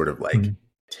and sort of like Mhm.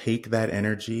 take that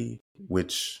energy,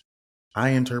 which I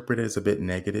interpret as a bit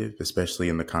negative, especially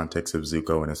in the context of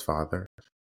Zuko and his father,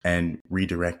 and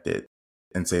redirect it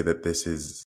and say that this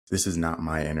is not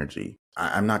my energy.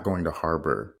 I'm not going to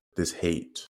harbor this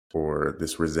hate or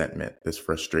this resentment, this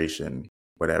frustration,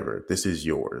 whatever. This is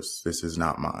yours. This is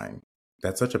not mine.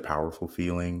 That's such a powerful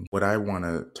feeling. What I want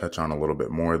to touch on a little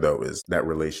bit more, though, is that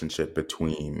relationship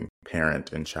between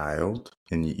parent and child.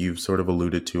 And you've sort of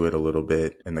alluded to it a little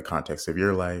bit in the context of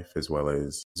your life, as well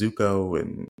as Zuko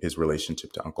and his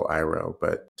relationship to Uncle Iroh.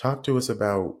 But talk to us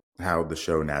about how the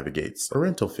show navigates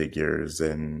parental figures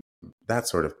and that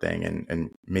sort of thing, and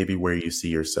maybe where you see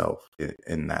yourself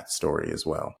in that story as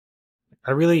well.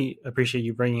 I really appreciate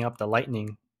you bringing up the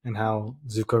lightning and how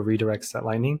Zuko redirects that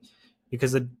lightning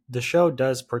because the show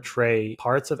does portray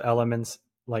parts of elements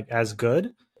like as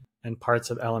good and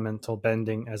parts of elemental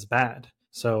bending as bad.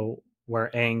 So where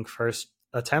Aang first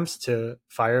attempts to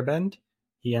firebend,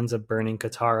 he ends up burning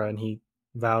Katara and he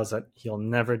vows that he'll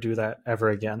never do that ever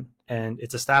again. And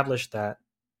it's established that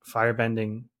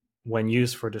firebending, when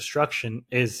used for destruction,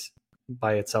 is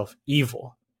by itself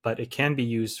evil, but it can be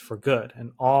used for good,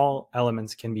 and all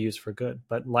elements can be used for good.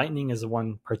 But lightning is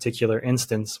one particular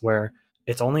instance where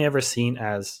it's only ever seen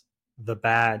as the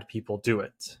bad people do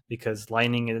it because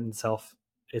lightning in itself,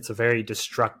 it's a very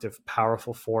destructive,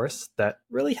 powerful force that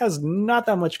really has not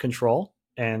that much control.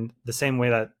 And the same way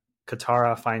that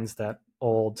Katara finds that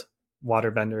old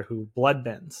waterbender who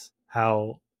bloodbends,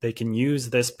 how they can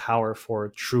use this power for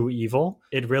true evil,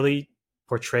 it really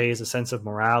portrays a sense of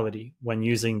morality when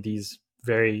using these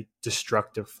very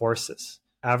destructive forces.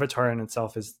 Avatar in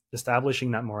itself is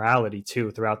establishing that morality too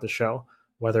throughout the show,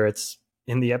 whether it's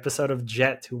in the episode of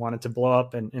Jet, who wanted to blow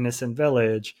up an innocent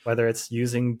village, whether it's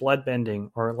using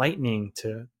bloodbending or lightning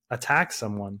to attack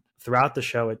someone. Throughout the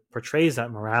show, it portrays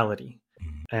that morality.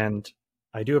 And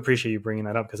I do appreciate you bringing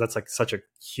that up because that's like such a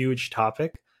huge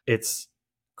topic. It's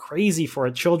crazy for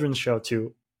a children's show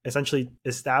to essentially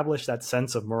establish that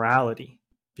sense of morality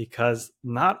because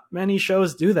not many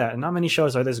shows do that. And not many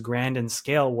shows are this grand in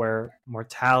scale where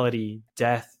mortality,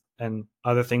 death, and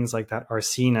other things like that are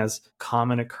seen as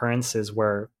common occurrences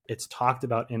where it's talked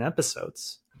about in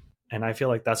episodes. And I feel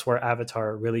like that's where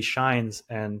Avatar really shines,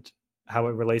 and how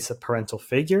it relates to parental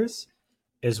figures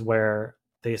is where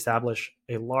they establish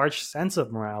a large sense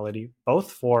of morality,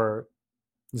 both for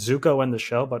Zuko in the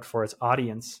show, but for its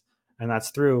audience. And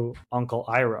that's through Uncle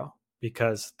Iroh.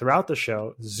 Because throughout the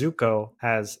show, Zuko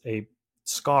has a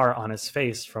scar on his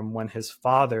face from when his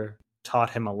father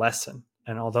taught him a lesson.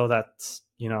 And although that's,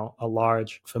 a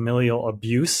large familial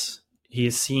abuse, he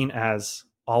is seen as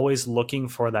always looking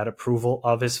for that approval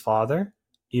of his father,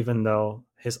 even though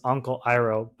his uncle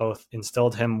Iroh both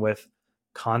instilled him with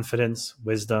confidence,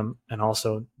 wisdom, and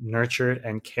also nurtured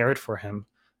and cared for him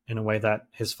in a way that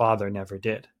his father never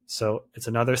did. So it's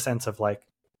another sense of like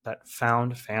that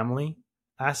found family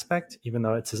aspect, even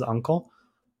though it's his uncle.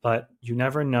 But you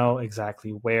never know exactly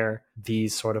where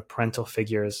these sort of parental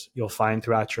figures you'll find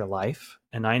throughout your life.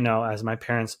 And I know, as my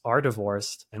parents are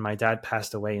divorced and my dad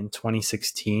passed away in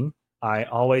 2016, I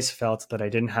always felt that I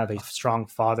didn't have a strong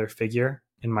father figure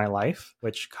in my life,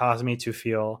 which caused me to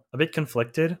feel a bit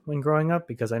conflicted when growing up,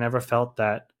 because I never felt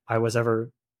that I was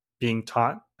ever being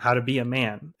taught how to be a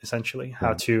man, essentially, how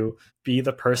Right. to be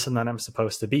the person that I'm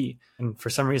supposed to be. And for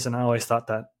some reason, I always thought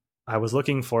that I was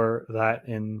looking for that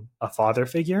in a father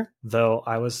figure, though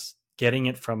I was getting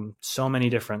it from so many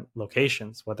different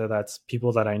locations, whether that's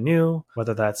people that I knew,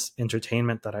 whether that's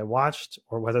entertainment that I watched,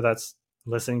 or whether that's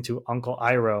listening to Uncle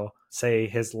Iroh say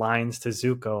his lines to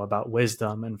Zuko about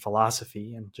wisdom and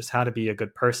philosophy and just how to be a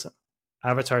good person.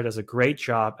 Avatar does a great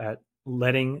job at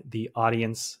letting the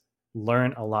audience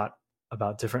learn a lot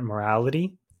about different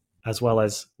morality, as well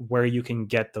as where you can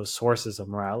get those sources of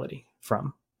morality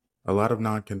from. A lot of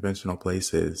non-conventional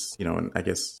places, and I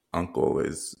guess uncle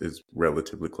is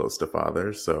relatively close to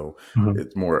father, so Mhm.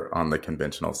 it's more on the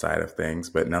conventional side of things,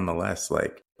 but nonetheless,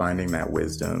 like finding that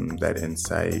wisdom, that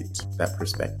insight, that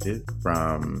perspective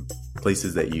from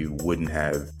places that you wouldn't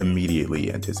have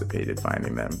immediately anticipated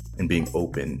finding them, and being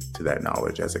open to that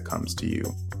knowledge as it comes to you,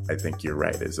 I think you're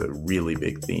right, is a really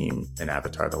big theme in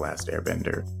Avatar: The Last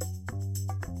Airbender.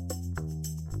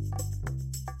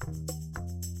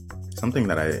 Something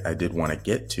that I did want to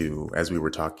get to as we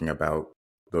were talking about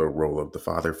the role of the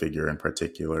father figure in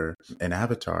particular in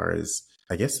Avatar is,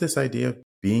 I guess, this idea of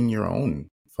being your own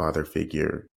father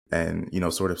figure and,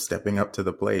 sort of stepping up to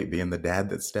the plate, being the dad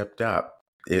that stepped up.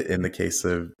 In the case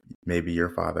of maybe your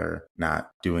father not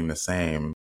doing the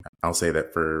same, I'll say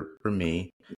that for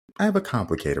me, I have a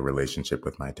complicated relationship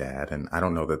with my dad, and I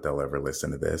don't know that they'll ever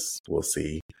listen to this. We'll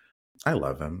see. I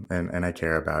love him and I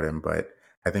care about him, but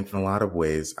I think in a lot of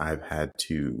ways I've had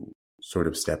to sort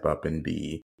of step up and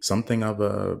be something of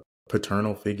a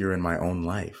paternal figure in my own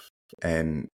life,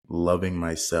 and loving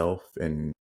myself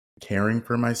and caring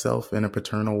for myself in a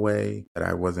paternal way that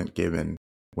I wasn't given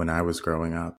when I was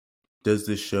growing up. Does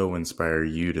this show inspire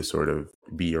you to sort of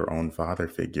be your own father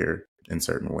figure in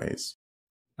certain ways?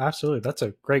 Absolutely. That's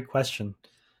a great question.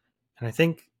 And I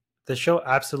think the show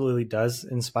absolutely does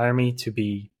inspire me to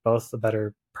be both a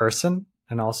better person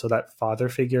and also that father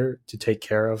figure to take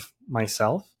care of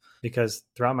myself. Because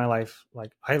throughout my life,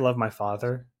 like, I love my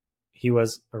father. He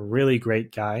was a really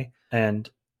great guy. And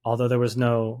although there was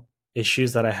no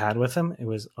issues that I had with him, it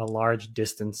was a large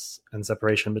distance and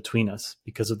separation between us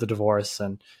because of the divorce.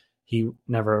 And he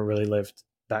never really lived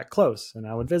that close. And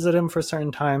I would visit him for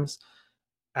certain times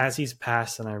as he's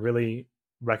passed, and I really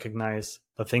recognize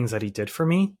the things that he did for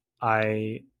me.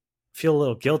 I feel a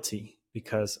little guilty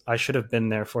because I should have been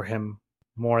there for him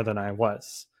more than I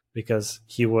was. Because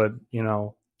he would,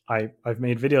 I've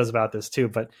made videos about this too,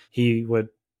 but he would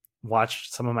watch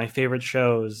some of my favorite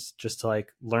shows just to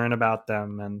like learn about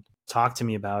them and talk to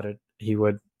me about it. He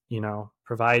would,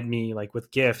 provide me like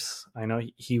with gifts. I know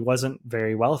he wasn't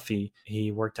very wealthy.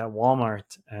 He worked at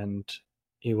Walmart, and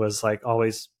he was like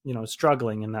always,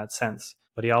 struggling in that sense,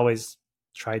 but he always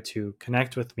tried to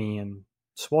connect with me and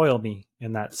spoil me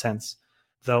in that sense.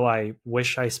 Though I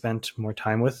wish I spent more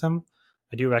time with him,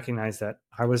 I do recognize that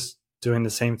I was doing the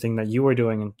same thing that you were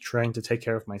doing and trying to take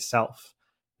care of myself,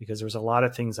 because there was a lot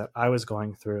of things that I was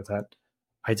going through that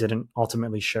I didn't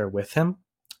ultimately share with him.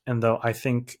 And though I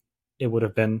think it would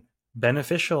have been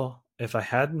beneficial if I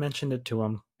had mentioned it to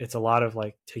him, it's a lot of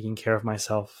like taking care of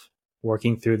myself,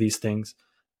 working through these things,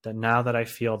 that now that I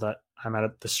feel that I'm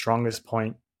at the strongest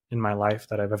point in my life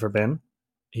that I've ever been,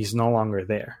 he's no longer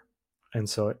there. And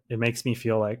so it makes me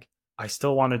feel like I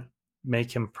still want to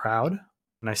make him proud,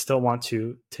 and I still want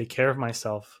to take care of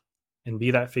myself and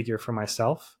be that figure for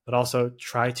myself, but also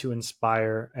try to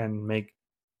inspire and make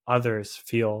others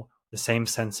feel the same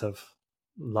sense of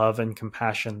love and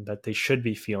compassion that they should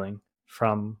be feeling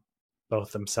from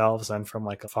both themselves and from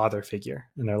like a father figure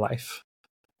in their life.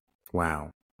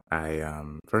 Wow.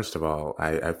 First of all,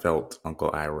 I felt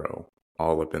Uncle Iroh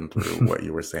all up and through what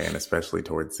you were saying, especially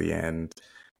towards the end,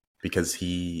 because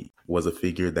he was a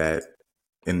figure that,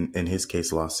 in his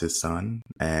case, lost his son,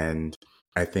 and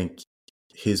I think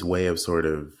his way of sort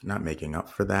of not making up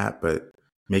for that, but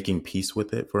making peace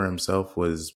with it for himself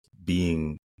was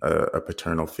being a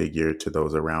paternal figure to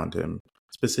those around him,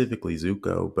 specifically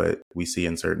Zuko. But we see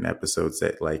in certain episodes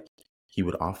that like he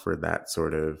would offer that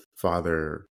sort of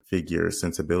father figure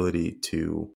sensibility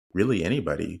to really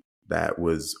anybody that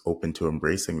was open to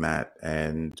embracing that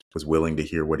and was willing to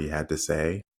hear what he had to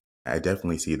say. I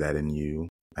definitely see that in you.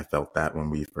 I felt that when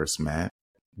we first met.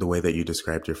 The way that you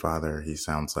described your father, he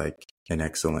sounds like an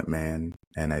excellent man,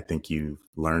 and I think you've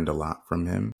learned a lot from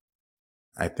him.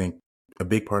 I think a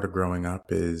big part of growing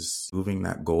up is moving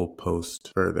that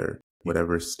goalpost further.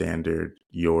 Whatever standard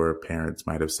your parents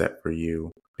might have set for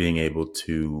you, being able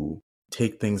to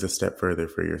take things a step further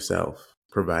for yourself,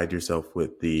 provide yourself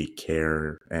with the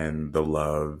care and the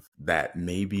love that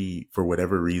maybe for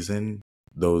whatever reason,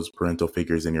 those parental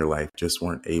figures in your life just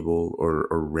weren't able or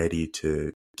ready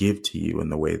to give to you in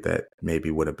the way that maybe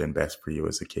would have been best for you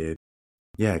as a kid.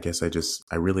 Yeah, I guess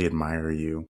I really admire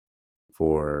you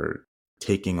for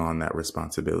taking on that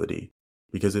responsibility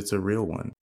because it's a real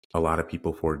one. A lot of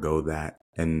people forego that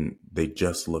and they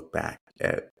just look back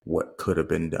at what could have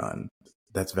been done.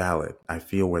 That's valid. I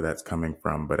feel where that's coming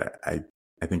from, but I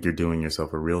think you're doing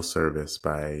yourself a real service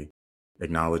by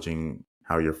acknowledging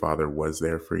how your father was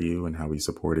there for you and how he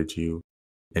supported you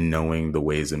and knowing the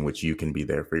ways in which you can be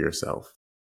there for yourself.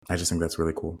 I just think that's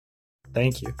really cool.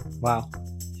 Thank you. Wow.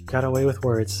 You got away with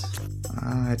words.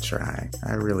 I try.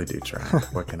 I really do try.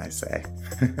 What can I say?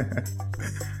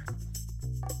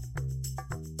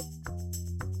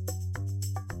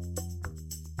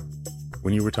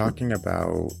 When you were talking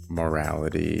about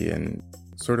morality and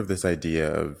sort of this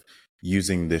idea of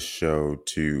using this show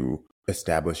to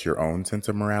establish your own sense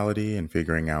of morality and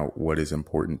figuring out what is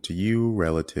important to you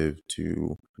relative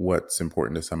to what's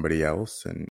important to somebody else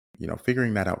and,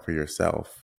 figuring that out for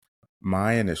yourself,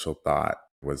 my initial thought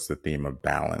was the theme of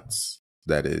balance.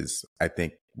 That is, I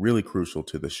think, really crucial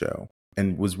to the show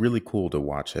and was really cool to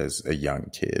watch as a young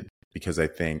kid because I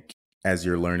think as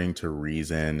you're learning to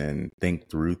reason and think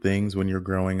through things when you're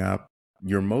growing up,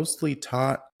 you're mostly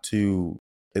taught to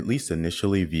at least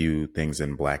initially view things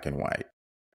in black and white,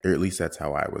 or at least that's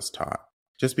how I was taught,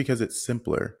 just because it's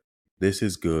simpler. This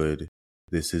is good,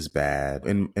 this is bad,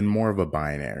 and more of a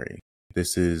binary.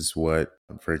 This is what,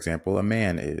 for example, a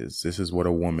man is. This is what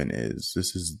a woman is.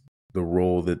 This is the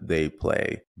role that they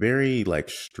play. Very like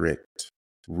strict,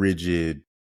 rigid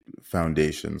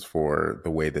foundations for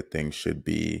the way that things should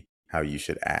be, how you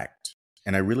should act.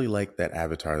 And I really like that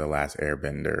Avatar: The Last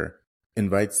Airbender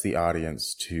invites the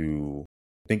audience to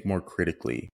think more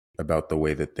critically about the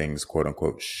way that things, quote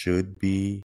unquote, should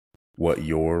be, what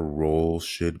your role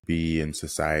should be in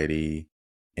society,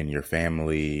 in your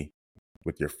family,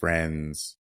 with your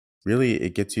friends. Really,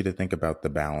 it gets you to think about the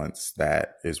balance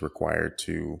that is required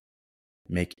to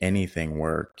make anything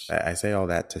work. I say all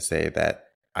that to say that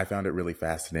I found it really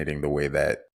fascinating the way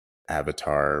that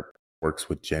Avatar works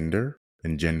with gender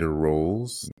and gender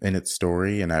roles in its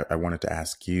story. And I wanted to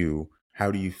ask you, how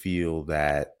do you feel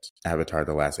that Avatar: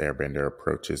 The Last Airbender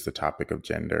approaches the topic of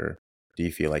gender? Do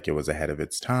you feel like it was ahead of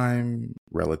its time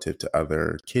relative to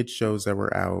other kids shows that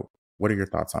were out? What are your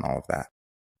thoughts on all of that?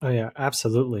 Oh, yeah,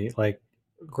 absolutely. Like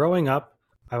growing up,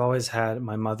 I've always had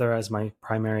my mother as my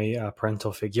primary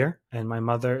parental figure. And my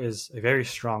mother is a very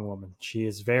strong woman. She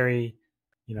is very,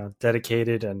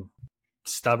 dedicated and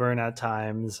stubborn at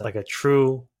times, like a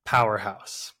true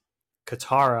powerhouse.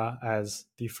 Katara, as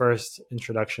the first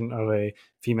introduction of a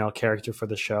female character for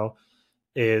the show,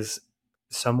 is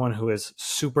someone who is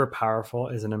super powerful,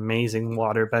 is an amazing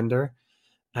waterbender,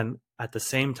 and at the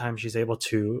same time she's able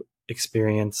to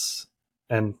experience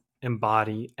and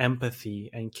embody empathy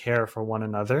and care for one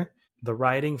another. The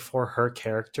writing for her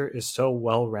character is so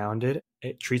well rounded.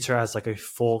 It treats her as like a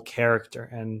full character,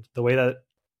 and the way that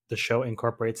the show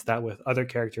incorporates that with other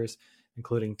characters,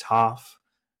 including Toph,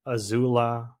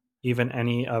 Azula, even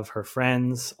any of her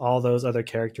friends, all those other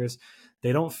characters,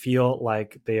 they don't feel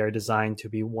like they are designed to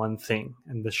be one thing.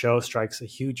 And the show strikes a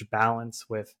huge balance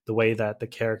with the way that the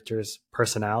characters'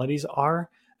 personalities are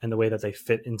and the way that they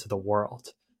fit into the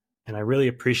world. And I really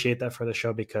appreciate that for the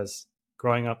show because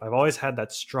growing up, I've always had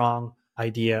that strong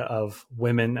idea of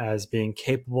women as being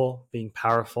capable, being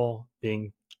powerful,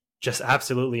 being just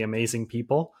absolutely amazing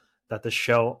people, that the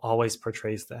show always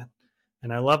portrays that.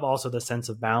 And I love also the sense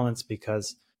of balance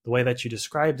because the way that you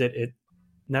described it, it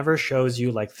never shows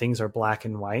you like things are black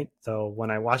and white. So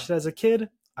when I watched it as a kid,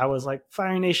 I was like,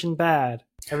 Fire Nation bad,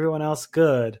 everyone else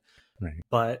good. Right.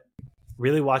 But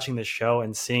really watching the show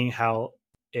and seeing how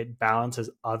it balances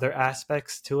other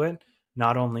aspects to it,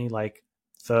 not only like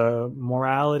the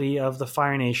morality of the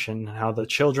Fire Nation, how the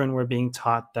children were being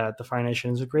taught that the Fire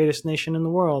Nation is the greatest nation in the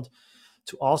world,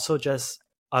 to also just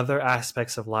other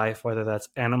aspects of life, whether that's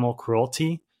animal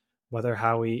cruelty, whether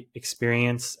how we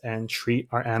experience and treat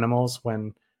our animals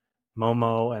when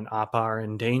Momo and Appa are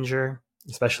in danger,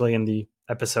 especially in the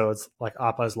episodes like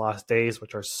Appa's Lost Days,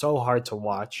 which are so hard to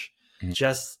watch. Mhm.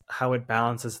 Just how it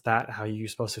balances that, how you're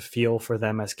supposed to feel for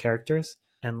them as characters.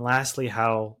 And lastly,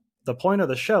 how the point of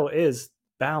the show is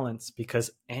balance,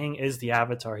 because Aang is the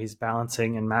avatar. He's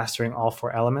balancing and mastering all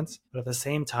four elements. But at the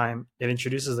same time, it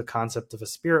introduces the concept of a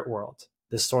spirit world,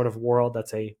 this sort of world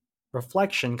that's a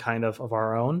reflection kind of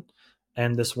our own,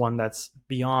 and this one that's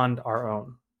beyond our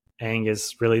own. Aang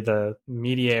is really the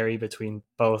mediary between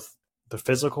both the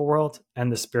physical world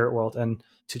and the spirit world, and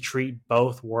to treat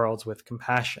both worlds with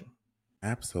compassion.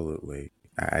 Absolutely.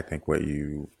 I think what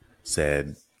you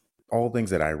said, all things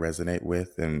that I resonate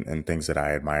with and things that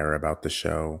I admire about the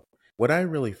show. What I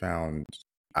really found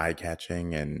eye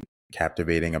catching and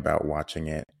captivating about watching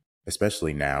it,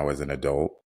 especially now as an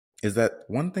adult, is that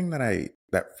one thing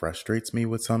that frustrates me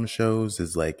with some shows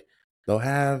is like they'll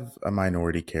have a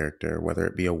minority character, whether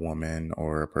it be a woman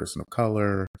or a person of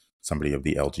color, somebody of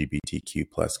the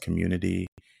LGBTQ plus community,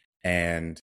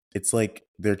 and it's like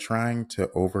they're trying to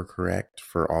overcorrect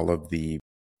for all of the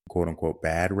quote unquote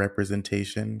bad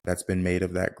representation that's been made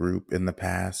of that group in the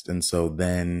past. And so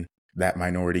then that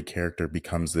minority character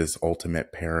becomes this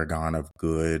ultimate paragon of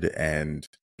good and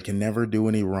can never do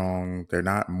any wrong. They're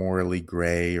not morally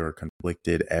gray or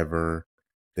conflicted ever.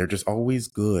 They're just always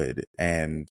good.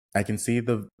 And I can see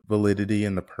the validity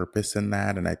and the purpose in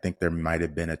that. And I think there might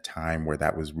have been a time where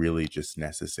that was really just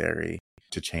necessary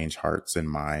to change hearts and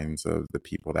minds of the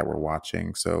people that were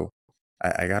watching. So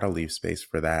I got to leave space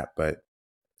for that. But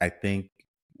I think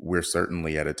we're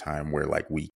certainly at a time where like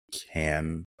we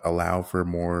can allow for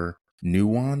more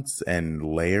nuance and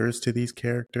layers to these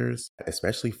characters,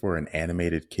 especially for an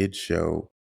animated kids show.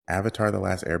 Avatar: The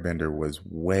Last Airbender was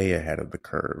way ahead of the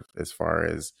curve as far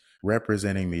as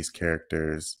representing these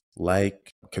characters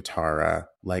like Katara,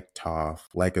 like Toph,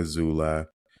 like Azula,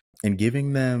 and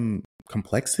giving them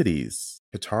complexities.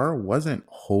 Katara wasn't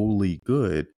wholly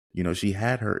good. You know, she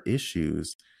had her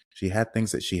issues. She had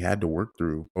things that she had to work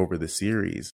through over the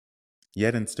series.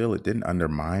 Yet and still, it didn't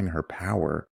undermine her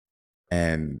power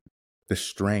and the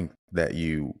strength that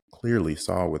you clearly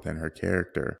saw within her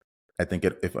character. I think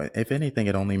if anything,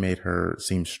 it only made her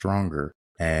seem stronger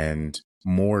and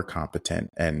more competent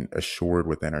and assured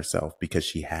within herself because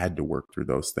she had to work through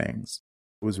those things.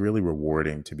 It was really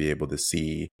rewarding to be able to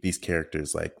see these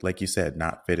characters, like you said,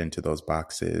 not fit into those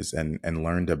boxes and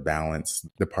learn to balance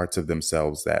the parts of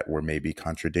themselves that were maybe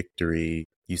contradictory.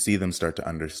 You see them start to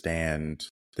understand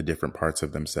the different parts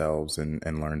of themselves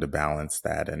and learn to balance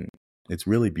that. And it's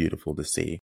really beautiful to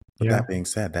see. With Yeah. that being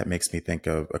said, that makes me think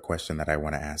of a question that I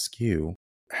want to ask you.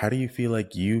 How do you feel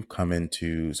like you've come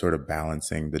into sort of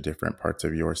balancing the different parts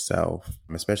of yourself,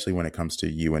 especially when it comes to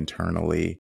you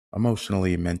internally,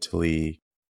 emotionally, mentally?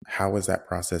 How has that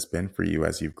process been for you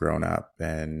as you've grown up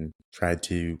and tried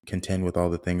to contend with all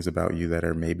the things about you that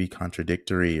are maybe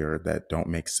contradictory or that don't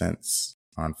make sense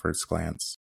on first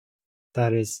glance?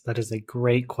 That is a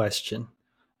great question.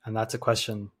 And that's a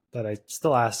question that I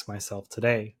still ask myself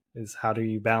today, is how do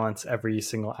you balance every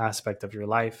single aspect of your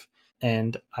life?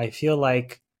 And I feel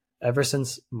like ever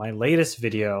since my latest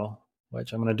video,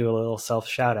 which I'm going to do a little self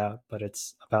shout out, but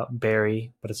it's about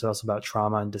Barry, but it's also about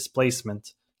trauma and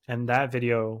displacement. And that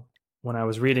video, when I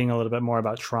was reading a little bit more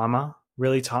about trauma,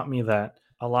 really taught me that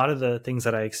a lot of the things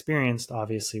that I experienced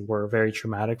obviously were very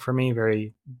traumatic for me,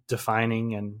 very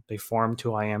defining, and they formed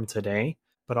who I am today.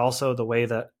 But also the way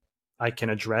that I can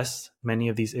address many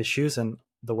of these issues, and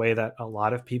the way that a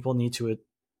lot of people need to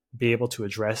be able to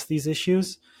address these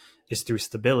issues, is through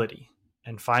stability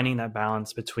and finding that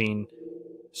balance between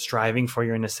striving for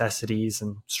your necessities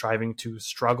and striving to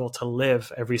struggle to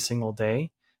live every single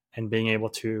day, and being able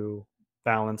to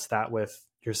balance that with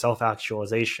your self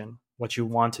actualization, what you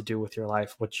want to do with your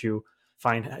life, what you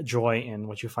find joy in,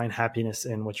 what you find happiness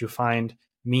in, what you find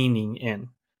meaning in.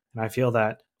 And I feel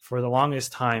that for the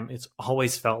longest time, it's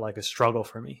always felt like a struggle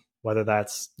for me, whether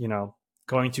that's,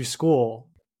 going to school,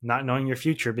 not knowing your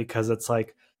future because it's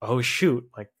like, oh shoot,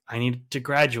 like I need to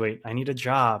graduate, I need a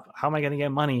job, how am I going to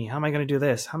get money, how am I going to do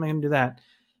this, how am I going to do that?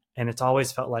 And it's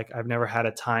always felt like I've never had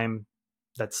a time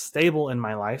that's stable in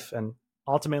my life. And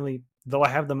ultimately, though I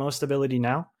have the most stability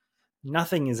now,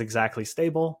 nothing is exactly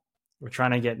stable. we're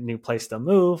trying to get a new place to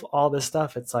move, all this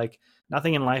stuff. It's like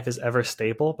nothing in life is ever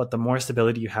stable, but the more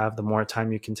stability you have, the more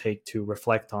time you can take to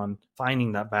reflect on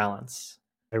finding that balance.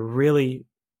 I really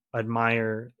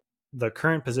admire the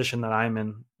current position that I'm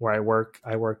in where I work.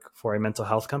 I work for a mental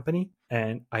health company,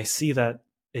 and I see that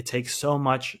it takes so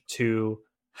much to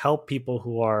help people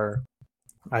who are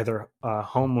either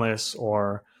homeless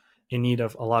or in need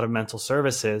of a lot of mental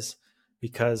services,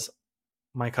 because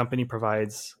my company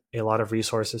provides a lot of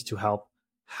resources to help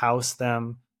house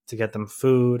them, to get them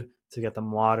food, to get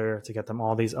them water, to get them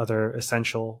all these other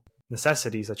essential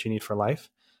necessities that you need for life.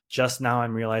 Just now,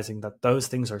 I'm realizing that those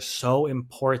things are so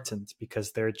important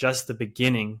because they're just the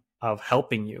beginning of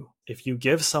helping you. If you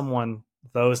give someone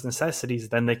those necessities,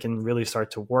 then they can really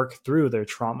start to work through their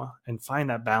trauma and find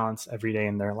that balance every day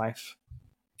in their life.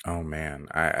 Oh man,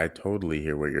 I totally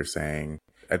hear what you're saying.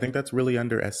 I think that's really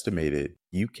underestimated.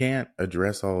 You can't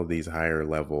address all of these higher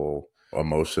level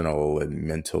emotional and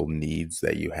mental needs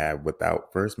that you have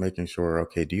without first making sure,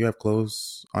 okay, do you have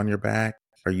clothes on your back?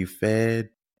 Are you fed?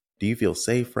 Do you feel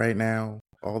safe right now?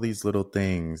 All these little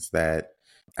things that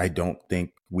I don't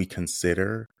think we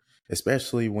consider,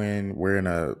 especially when we're in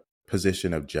a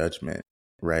position of judgment,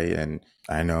 right? And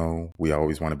I know we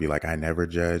always want to be like, I never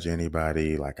judge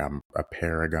anybody, like I'm a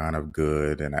paragon of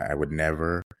good and I would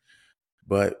never.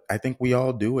 But I think we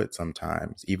all do it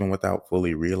sometimes, even without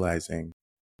fully realizing.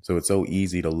 So it's so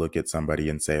easy to look at somebody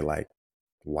and say, like,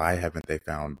 why haven't they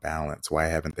found balance? Why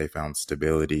haven't they found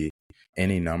stability?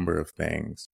 Any number of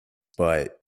things.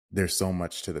 But there's so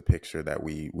much to the picture that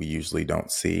we usually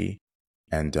don't see.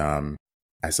 And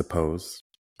I suppose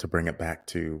to bring it back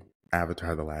to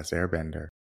Avatar: The Last Airbender,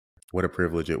 what a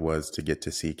privilege it was to get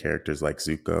to see characters like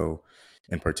Zuko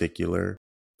in particular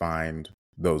find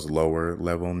those lower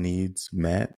level needs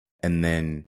met. And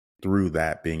then through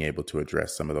that, being able to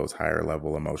address some of those higher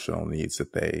level emotional needs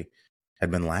that they had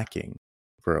been lacking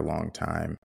for a long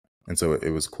time. And so it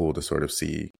was cool to sort of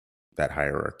see that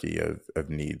hierarchy of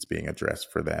needs being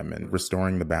addressed for them and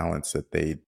restoring the balance that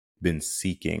they'd been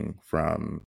seeking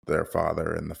from their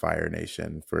father and the Fire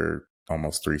Nation for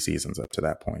almost 3 seasons up to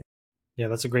that point. Yeah,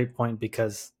 that's a great point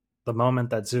because the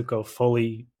moment that Zuko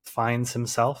fully finds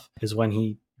himself is when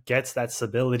he gets that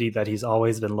stability that he's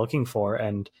always been looking for.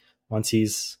 And once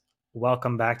he's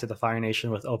welcomed back to the Fire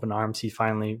Nation with open arms, he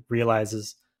finally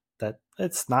realizes that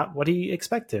it's not what he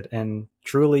expected. And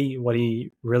truly, what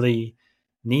he really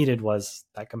needed was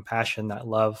that compassion, that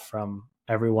love from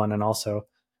everyone, and also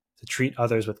to treat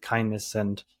others with kindness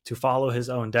and to follow his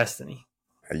own destiny.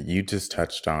 You just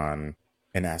touched on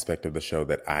an aspect of the show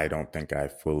that I don't think I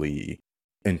fully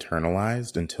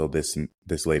internalized until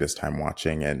this latest time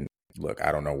watching. And look,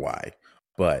 I don't know why,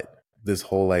 but this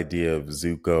whole idea of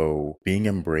Zuko being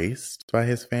embraced by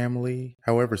his family,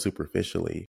 however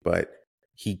superficially, but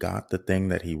he got the thing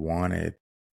that he wanted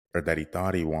or that he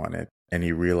thought he wanted, and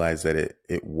he realized that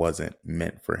it wasn't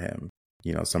meant for him.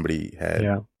 You know, somebody had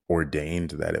Yeah.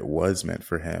 ordained that it was meant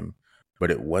for him,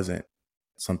 but it wasn't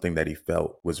something that he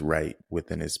felt was right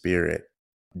within his spirit.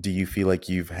 Do you feel like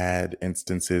you've had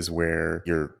instances where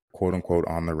you're quote unquote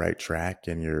on the right track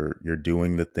and you're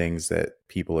doing the things that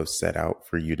people have set out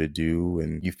for you to do,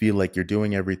 and you feel like you're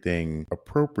doing everything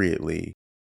appropriately,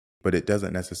 but it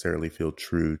doesn't necessarily feel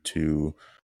true to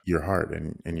your heart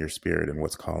and your spirit and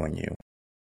what's calling you?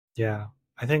 Yeah.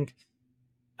 I think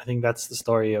I think that's the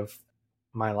story of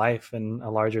my life in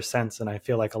a larger sense. And I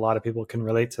feel like a lot of people can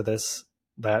relate to this,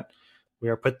 that we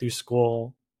are put through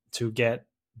school to get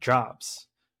jobs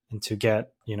and to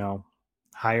get,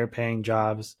 higher paying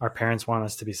jobs. Our parents want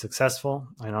us to be successful.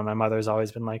 I know my mother's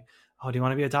always been like, oh, do you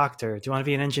want to be a doctor? Do you want to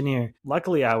be an engineer?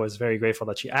 Luckily, I was very grateful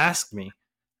that she asked me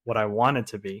what I wanted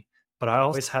to be. But I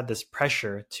always had this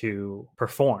pressure to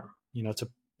perform, to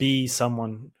be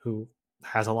someone who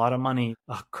has a lot of money,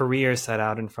 a career set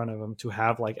out in front of him, to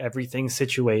have like everything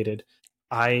situated.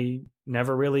 I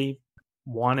never really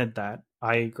wanted that.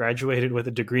 I graduated with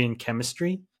a degree in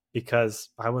chemistry because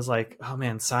I was like, oh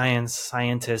man, science,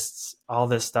 scientists, all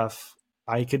this stuff.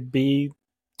 I could be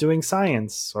doing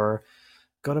science or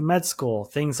go to med school,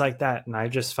 things like that. And I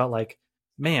just felt like,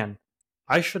 man,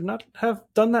 I should not have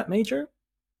done that major,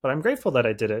 but I'm grateful that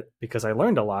I did it because I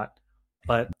learned a lot.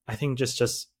 But I think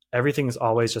just everything is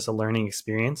always just a learning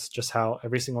experience. Just how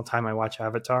every single time I watch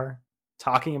Avatar,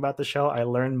 talking about the show, I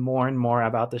learn more and more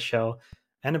about the show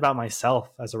and about myself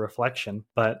as a reflection.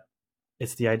 But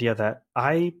it's the idea that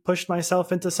I pushed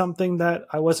myself into something that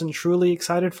I wasn't truly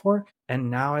excited for.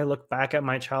 And now I look back at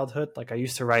my childhood, like I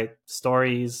used to write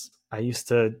stories, I used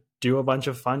to do a bunch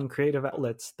of fun creative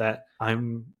outlets that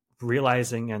I'm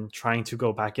realizing and trying to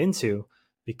go back into.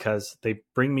 because they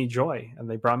bring me joy, and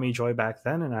they brought me joy back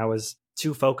then, and I was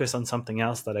too focused on something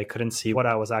else that I couldn't see what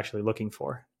I was actually looking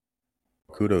for.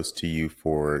 Kudos to you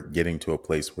for getting to a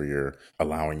place where you're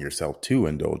allowing yourself to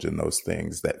indulge in those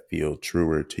things that feel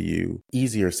truer to you.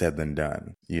 Easier said than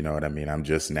done. You know what I mean? I'm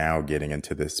just now getting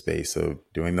into this space of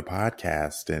doing the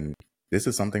podcast, and this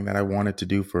is something that I wanted to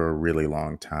do for a really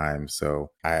long time. So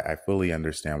I fully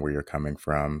understand where you're coming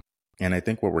from. And I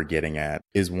think what we're getting at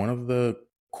is one of the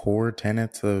core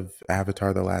tenets of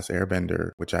Avatar: The Last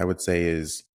Airbender, which I would say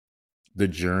is the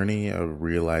journey of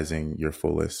realizing your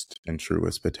fullest and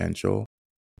truest potential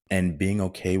and being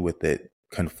okay with it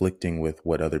conflicting with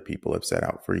what other people have set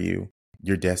out for you.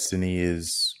 Your destiny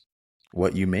is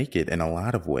what you make it in a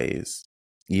lot of ways.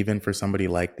 Even for somebody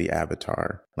like the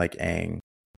Avatar, like Aang,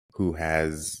 who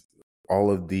has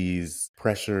all of these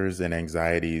pressures and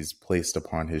anxieties placed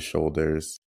upon his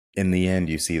shoulders. In the end,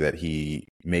 you see that he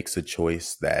makes a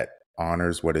choice that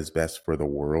honors what is best for the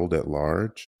world at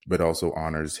large, but also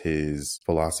honors his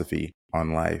philosophy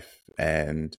on life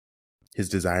and his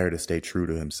desire to stay true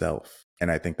to himself. And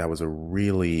I think that was a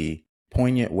really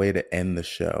poignant way to end the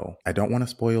show. I don't want to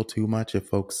spoil too much if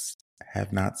folks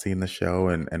have not seen the show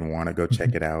and want to go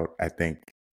check it out. I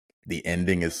think the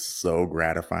ending is so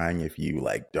gratifying if you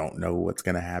like don't know what's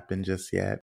going to happen just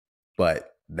yet. But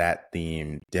that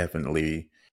theme definitely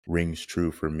rings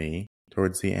true for me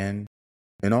towards the end.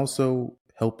 And also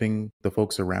helping the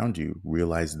folks around you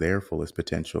realize their fullest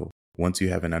potential. Once you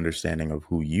have an understanding of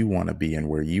who you want to be and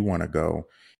where you want to go,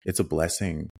 it's a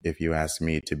blessing, if you ask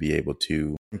me, to be able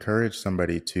to encourage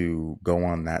somebody to go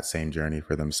on that same journey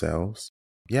for themselves.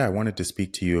 Yeah, I wanted to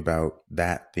speak to you about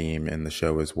that theme in the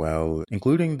show as well,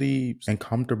 including the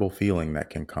uncomfortable feeling that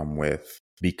can come with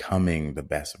becoming the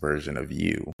best version of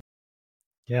you.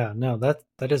 Yeah, no,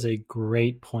 that is a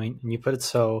great point, and you put it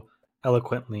so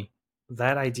eloquently.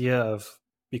 That idea of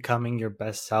becoming your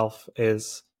best self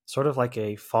is sort of like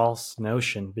a false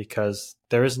notion, because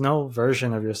there is no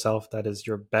version of yourself that is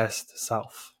your best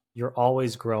self. You're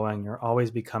always growing, you're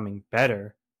always becoming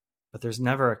better, but there's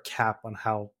never a cap on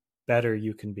how better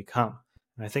you can become.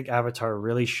 And I think Avatar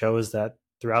really shows that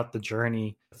throughout the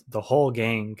journey, the whole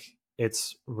gang,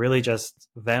 it's really just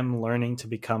them learning to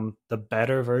become the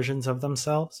better versions of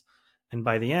themselves. And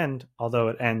by the end, although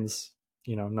it ends,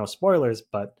 no spoilers,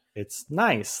 but it's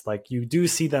nice. Like, you do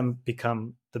see them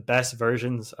become the best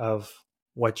versions of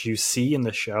what you see in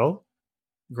the show.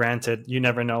 Granted, you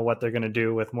never know what they're going to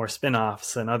do with more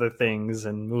spin-offs and other things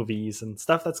and movies and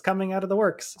stuff that's coming out of the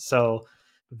works. So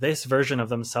this version of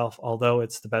themselves, although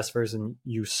it's the best version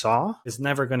you saw, is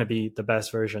never going to be the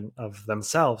best version of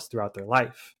themselves throughout their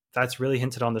life. That's really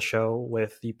hinted on the show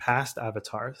with the past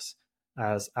avatars,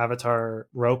 as Avatar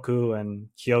Roku and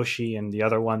Kyoshi and the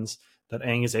other ones that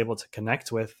Aang is able to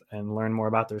connect with and learn more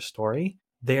about their story.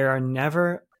 They are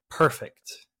never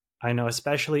perfect. I know,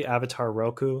 especially Avatar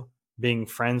Roku, being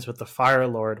friends with the Fire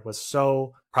Lord was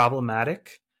so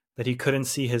problematic that he couldn't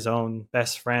see his own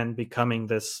best friend becoming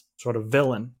this sort of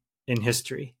villain in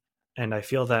history. And I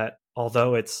feel that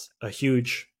although it's a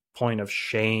huge point of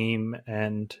shame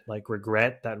and like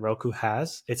regret that Roku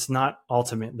has, it's not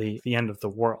ultimately the end of the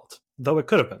world, though it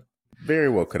could have been. Very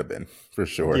well could have been, for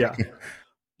sure. Yeah.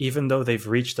 Even though they've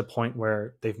reached a point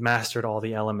where they've mastered all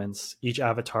the elements, each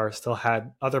avatar still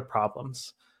had other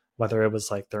problems, whether it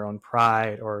was like their own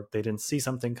pride or they didn't see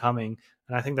something coming.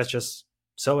 And I think that's just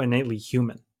so innately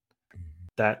human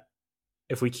that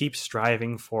if we keep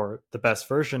striving for the best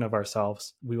version of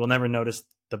ourselves, we will never notice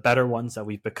the better ones that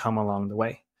we've become along the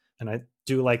way. And I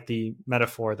do like the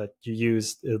metaphor that you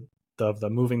used of the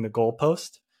moving the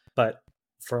goalpost. But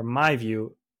from my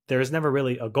view, there is never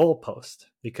really a goalpost,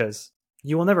 because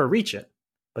you will never reach it,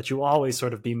 but you will always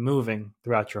sort of be moving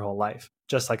throughout your whole life,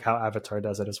 just like how Avatar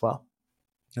does it as well.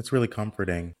 It's really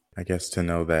comforting, I guess, to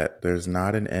know that there's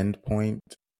not an end point.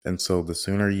 And so the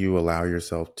sooner you allow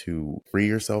yourself to free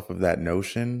yourself of that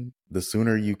notion, the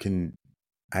sooner you can,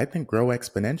 I think, grow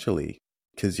exponentially,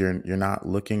 because you're not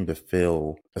looking to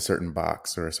fill a certain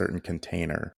box or a certain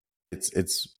container.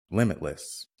 It's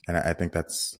limitless. And I think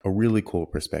that's a really cool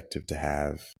perspective to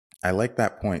have. I like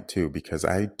that point too, because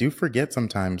I do forget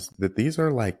sometimes that these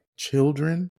are like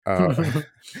children.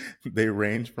 They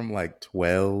range from like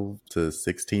 12 to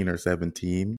 16 or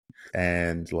 17.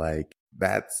 And like,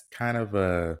 that's kind of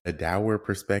a dour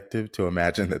perspective to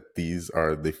imagine that these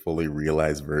are the fully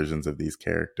realized versions of these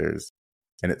characters.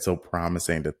 And it's so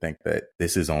promising to think that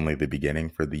this is only the beginning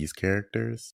for these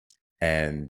characters.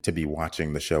 And to be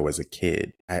watching the show as a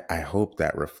kid, I hope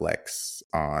that reflects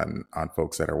on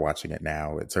folks that are watching it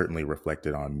now. It certainly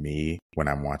reflected on me when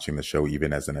I'm watching the show,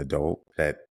 even as an adult,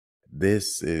 that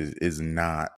this is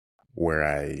not where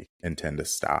I intend to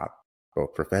stop,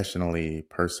 both professionally,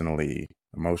 personally,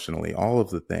 emotionally, all of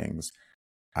the things.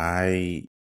 I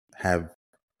have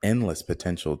endless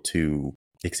potential to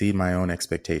exceed my own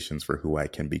expectations for who I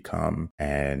can become.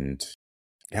 And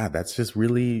yeah, that's just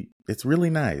really, it's really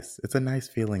nice. It's a nice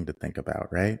feeling to think about,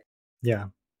 right? Yeah,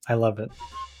 I love it.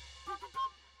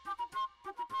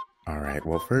 All right.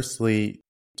 Well, firstly,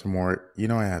 Tamor,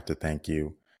 I have to thank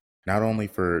you not only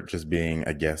for just being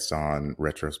a guest on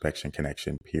Retrospection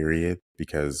Connection, period,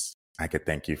 because I could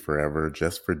thank you forever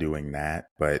just for doing that,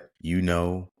 but you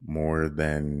know more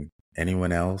than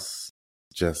anyone else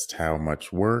just how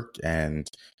much work and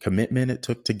commitment it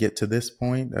took to get to this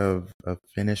point of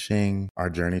finishing our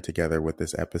journey together with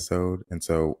this episode. And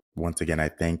so once again, I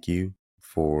thank you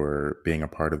for being a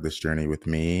part of this journey with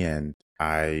me. And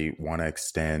I want to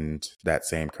extend that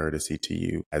same courtesy to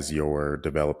you as you're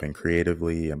developing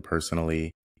creatively and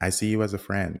personally. I see you as a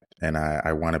friend, and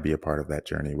I want to be a part of that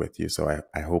journey with you. So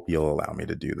I hope you'll allow me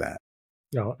to do that.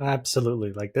 No,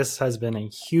 absolutely. Like this has been a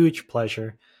huge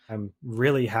pleasure. I'm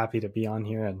really happy to be on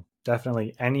here, and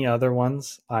definitely any other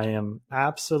ones. I am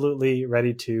absolutely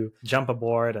ready to jump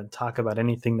aboard and talk about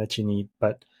anything that you need.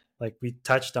 But like we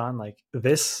touched on, like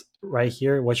this right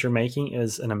here, what you're making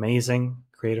is an amazing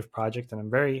creative project. And I'm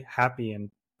very happy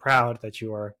and proud that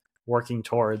you are working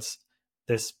towards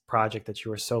this project that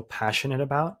you are so passionate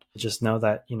about. Just know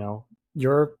that,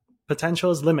 your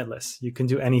potential is limitless. You can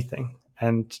do anything.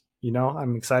 And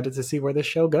I'm excited to see where this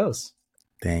show goes.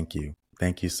 Thank you.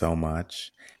 Thank you so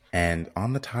much. And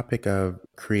on the topic of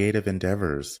creative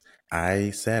endeavors, I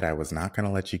said I was not going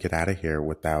to let you get out of here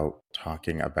without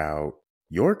talking about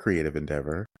your creative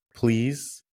endeavor.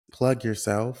 Please plug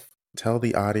yourself. Tell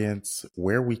the audience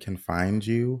where we can find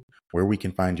you, where we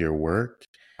can find your work.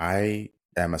 I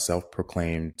am a self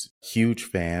proclaimed huge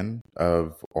fan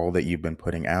of all that you've been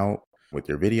putting out with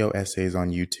your video essays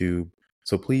on YouTube.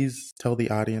 So please tell the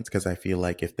audience, because I feel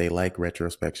like if they like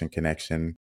Retrospection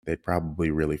Connection, they'd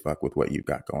probably really fuck with what you've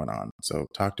got going on. So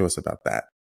talk to us about that.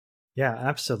 Yeah,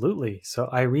 absolutely. So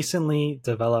I recently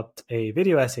developed a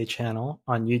video essay channel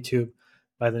on YouTube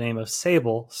by the name of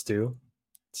Sable Stew.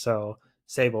 So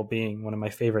Sable being one of my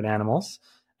favorite animals,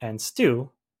 and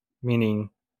stew meaning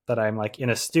that I'm like in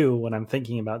a stew when I'm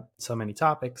thinking about so many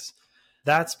topics.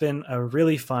 That's been a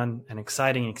really fun and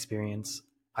exciting experience.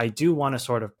 I do want to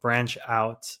sort of branch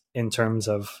out in terms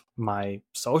of my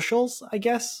socials, I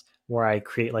guess, where I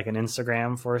create like an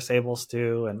Instagram for Sable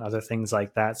Stew and other things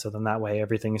like that. So then that way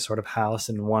everything is sort of housed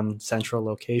in one central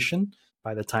location.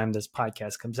 By the time this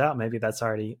podcast comes out, maybe that's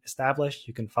already established.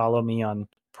 You can follow me on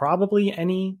probably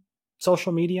any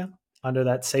social media under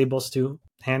that Sable Stew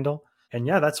handle. And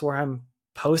yeah, that's where I'm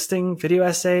posting video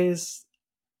essays,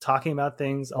 talking about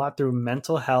things a lot through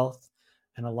mental health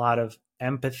and a lot of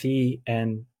empathy,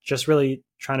 and just really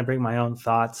trying to bring my own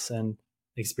thoughts and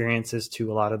experiences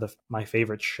to a lot of my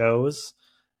favorite shows,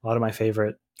 a lot of my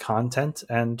favorite content,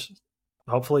 and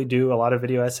hopefully do a lot of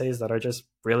video essays that are just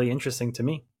really interesting to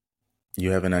me.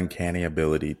 You have an uncanny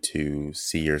ability to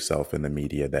see yourself in the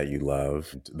media that you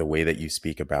love. The way that you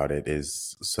speak about it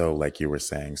is so, like you were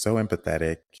saying, so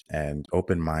empathetic and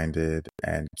open minded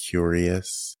and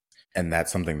curious. And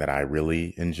that's something that I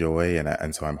really enjoy.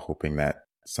 And so I'm hoping that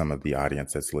some of the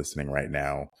audience that's listening right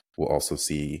now will also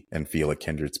see and feel a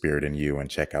kindred spirit in you and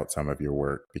check out some of your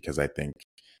work, because I think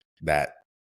that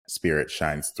spirit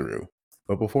shines through.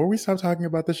 But before we stop talking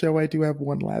about the show, I do have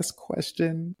one last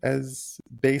question, as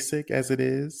basic as it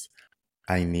is.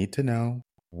 I need to know,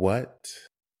 what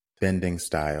bending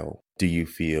style do you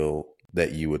feel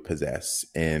that you would possess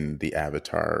in the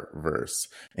Avatar verse?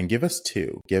 And give us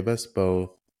two. Give us both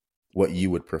what you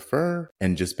would prefer,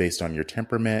 and just based on your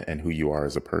temperament and who you are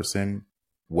as a person,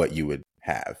 what you would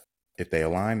have. If they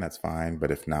align, that's fine.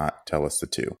 But if not, tell us the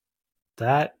two.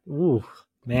 That, ooh,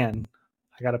 man,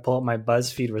 I got to pull up my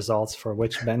BuzzFeed results for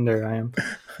which bender I am.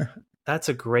 That's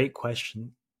a great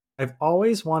question. I've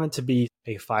always wanted to be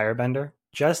a firebender,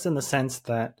 just in the sense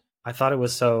that I thought it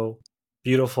was so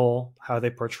beautiful how they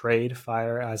portrayed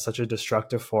fire as such a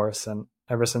destructive force. And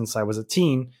ever since I was a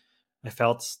teen, I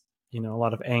felt, a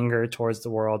lot of anger towards the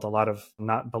world, a lot of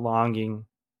not belonging,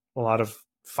 a lot of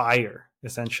fire,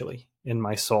 essentially, in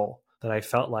my soul, that I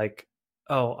felt like,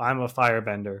 oh, I'm a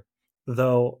firebender.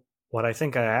 Though what I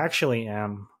think I actually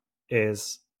am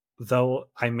is, though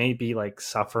I may be like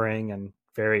suffering and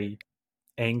very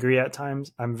angry at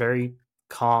times, I'm very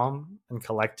calm and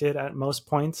collected at most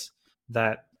points.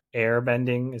 That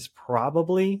airbending is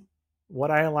probably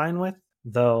what I align with,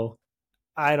 though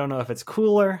I don't know if it's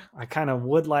cooler. I kind of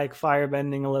would like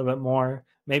firebending a little bit more.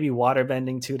 Maybe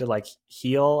waterbending too, to like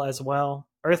heal as well.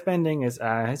 Earthbending is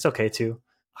it's okay too.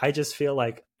 I just feel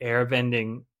like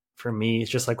airbending for me, it's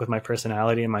just like with my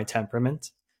personality and my temperament,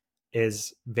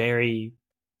 is very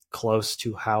close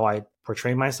to how I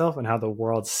portray myself and how the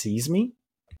world sees me.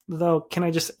 Though, can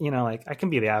I just, like I can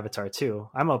be the avatar too.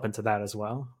 I'm open to that as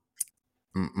well.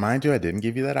 Mind you, I didn't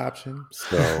give you that option,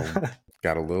 so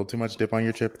got a little too much dip on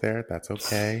your chip there. That's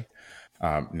okay.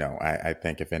 No, I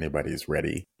think if anybody's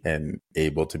ready and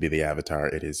able to be the avatar,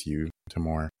 it is you,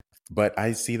 Taimur. But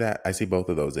I see both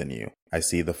of those in you. I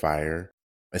see the fire,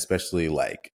 especially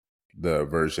like the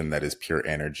version that is pure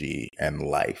energy and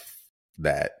life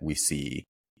that we see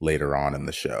later on in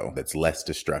the show that's less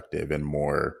destructive and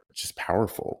more just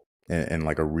powerful in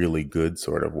like a really good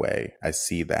sort of way. I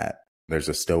see that there's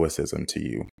a stoicism to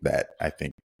you that I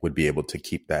think would be able to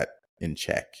keep that in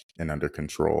check and under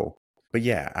control. But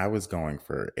yeah, I was going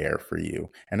for air for you.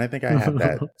 And I think I have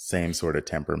that same sort of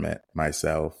temperament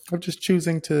myself of just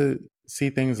choosing to see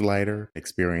things lighter,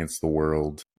 experience the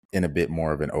world in a bit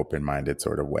more of an open-minded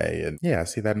sort of way. And yeah, I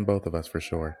see that in both of us for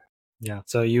sure. Yeah.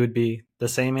 So you would be the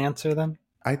same answer then?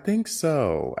 I think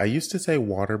so. I used to say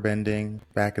water bending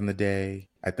back in the day.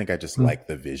 I think I just Mm. like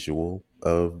the visual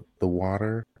of the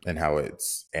water and how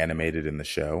it's animated in the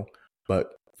show.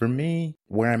 But for me,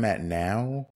 where I'm at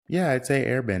now, yeah, I'd say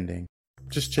airbending.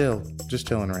 Just chill. Just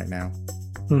chilling right now.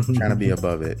 Trying to be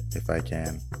above it if I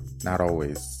can. Not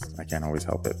always. I can't always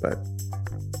help it, but.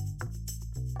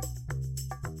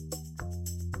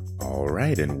 All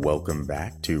right, and welcome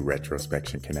back to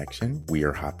Retrospection Connection. We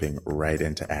are hopping right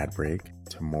into ad break.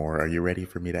 Taimur, are you ready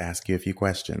for me to ask you a few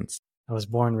questions? I was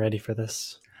born ready for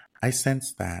this. I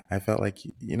sensed that. I felt like,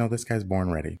 this guy's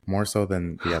born ready, more so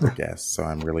than the other guests. So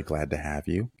I'm really glad to have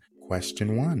you.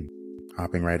 Question 1,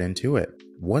 hopping right into it.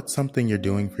 What's something you're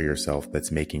doing for yourself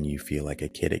that's making you feel like a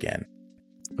kid again?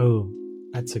 Oh,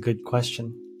 that's a good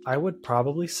question. I would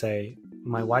probably say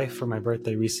my wife for my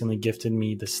birthday recently gifted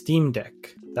me the Steam Deck.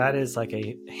 That is like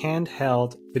a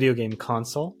handheld video game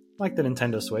console, like the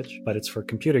Nintendo Switch, but it's for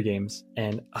computer games.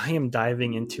 And I am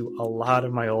diving into a lot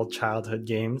of my old childhood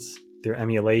games through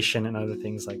emulation and other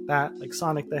things like that, like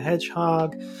Sonic the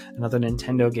Hedgehog and other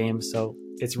Nintendo games. So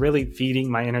it's really feeding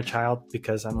my inner child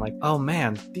because I'm like, oh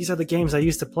man, these are the games I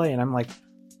used to play. And I'm like,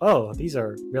 oh, these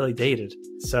are really dated.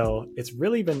 So it's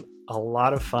really been a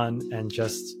lot of fun and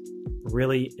just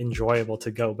really enjoyable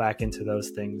to go back into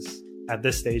those things at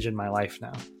this stage in my life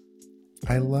now.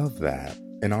 I love that.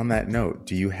 And on that note,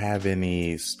 do you have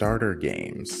any starter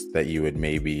games that you would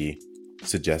maybe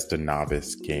suggest a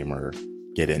novice gamer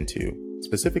get into,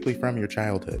 specifically from your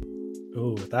childhood?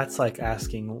 Ooh, that's like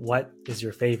asking, what is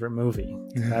your favorite movie?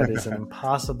 That is an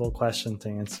impossible question to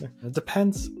answer. It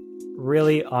depends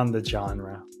really on the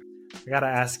genre. I gotta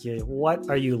ask you, what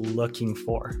are you looking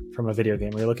for from a video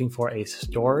game? Are you looking for a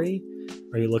story?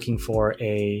 Are you looking for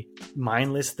a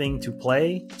mindless thing to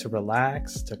play, to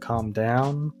relax, to calm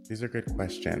down? These are good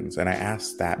questions. And I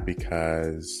asked that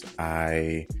because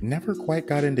I never quite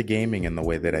got into gaming in the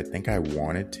way that I think I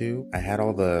wanted to. I had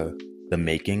all the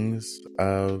makings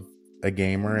of a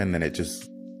gamer, and then it just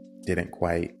didn't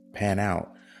quite pan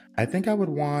out. I think I would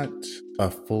want a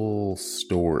full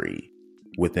story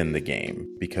within the game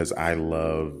because I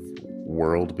love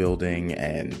world building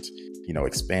and,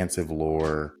 expansive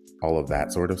lore, all of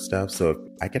that sort of stuff. So if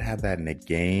I could have that in a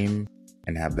game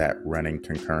and have that running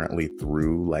concurrently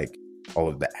through like all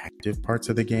of the active parts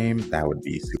of the game, that would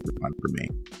be super fun for me.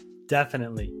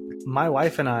 Definitely. My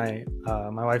wife and I,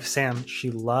 my wife Sam,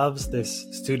 she loves this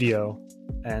studio,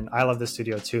 and I love this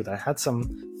studio too. That had some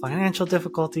financial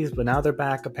difficulties, but now they're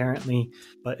back apparently.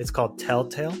 But it's called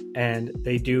Telltale, and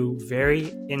they do very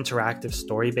interactive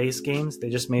story-based games. They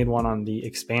just made one on The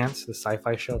Expanse, the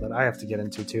sci-fi show that I have to get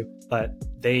into too. But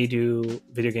they do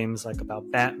video games like about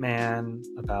Batman,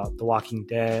 about The Walking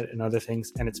Dead, and other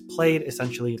things. And it's played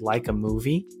essentially like a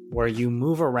movie where you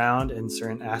move around in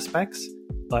certain aspects,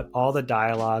 but all the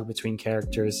dialogue between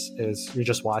characters is you're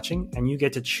just watching and you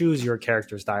get to choose your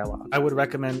character's dialogue. I would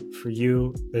recommend for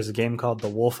you, there's a game called The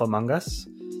Wolf Among Us.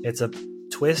 It's a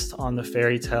twist on the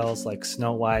fairy tales like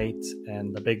Snow White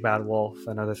and the Big Bad Wolf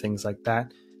and other things like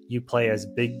that. You play as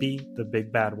Bigby, the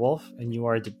big bad wolf, and you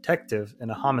are a detective in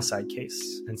a homicide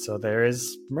case. And so there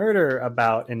is murder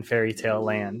about in fairy tale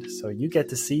land. So you get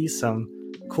to see some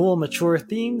cool, mature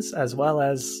themes as well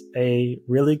as a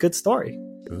really good story.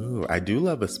 Ooh, I do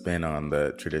love a spin on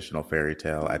the traditional fairy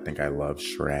tale. I think I love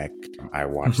Shrek. I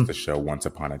watched the show Once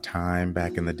Upon a Time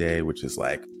back in the day, which is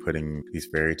like putting these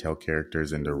fairy tale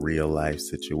characters into real life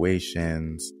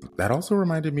situations. That also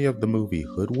reminded me of the movie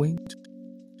Hoodwinked,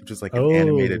 which is like an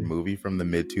animated movie from the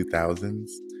mid 2000s.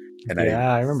 And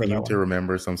yeah, I remember seem that to one.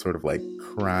 remember some sort of like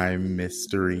crime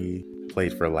mystery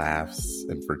played for laughs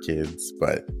and for kids.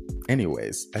 But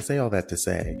anyways, I say all that to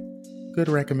say, good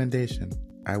recommendation.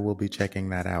 I will be checking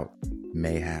that out.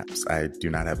 Mayhaps. I do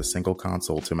not have a single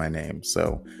console to my name,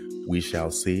 so we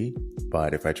shall see.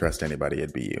 But if I trust anybody,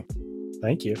 it'd be you.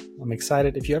 Thank you. I'm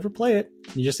excited. If you ever play it,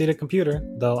 you just need a computer,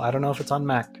 though I don't know if it's on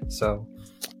Mac, so...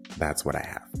 That's what I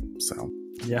have, so...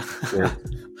 Yeah. We're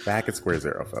back at square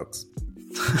zero, folks.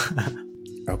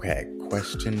 Okay,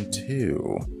 question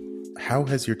 2. How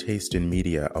has your taste in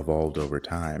media evolved over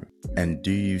time? And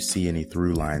do you see any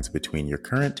through lines between your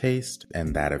current taste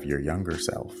and that of your younger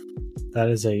self? That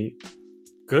is a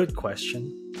good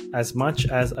question. As much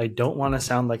as I don't want to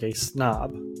sound like a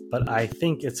snob, but I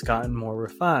think it's gotten more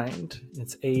refined.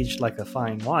 It's aged like a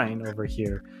fine wine over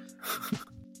here.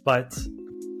 But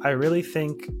I really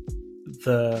think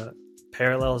the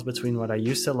parallels between what I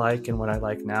used to like and what I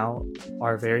like now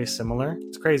are very similar.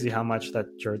 It's crazy how much that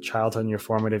your childhood and your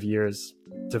formative years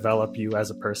develop you as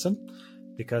a person,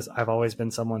 because I've always been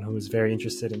someone who is very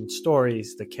interested in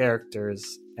stories, the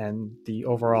characters, and the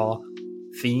overall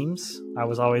themes. I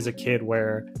was always a kid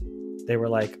where they were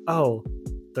like, oh,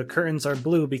 the curtains are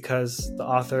blue because the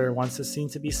author wants the scene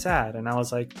to be sad. And I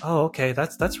was like, oh, okay,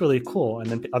 that's really cool. And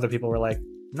then other people were like,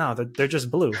 no, they're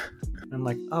just blue. And I'm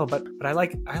like, oh, but I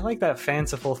like that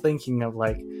fanciful thinking of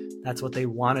like, that's what they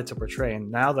wanted to portray.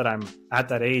 And now that I'm at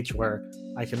that age where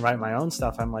I can write my own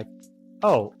stuff, I'm like,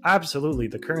 oh, absolutely.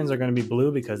 The curtains are going to be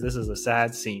blue because this is a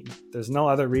sad scene. There's no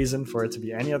other reason for it to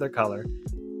be any other color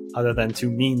other than to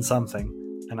mean something.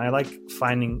 And I like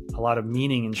finding a lot of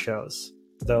meaning in shows.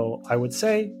 Though I would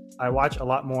say I watch a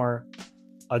lot more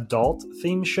adult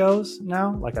themed shows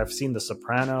now. Like I've seen The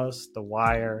Sopranos, The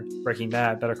Wire, Breaking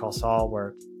Bad, Better Call Saul,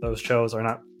 where those shows are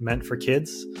not meant for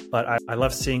kids. But I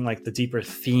love seeing like the deeper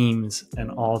themes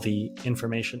and all the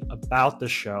information about the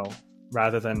show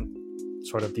rather than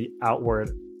sort of the outward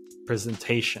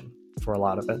presentation for a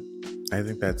lot of it. I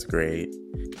think that's great.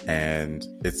 And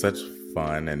it's such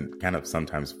fun and kind of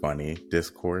sometimes funny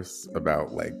discourse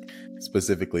about like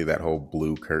specifically that whole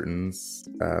blue curtains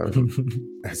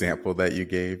example that you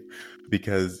gave,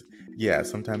 because yeah,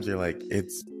 sometimes you're like,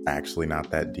 it's actually not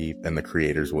that deep, and the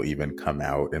creators will even come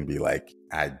out and be like,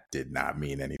 I did not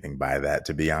mean anything by that,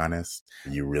 to be honest.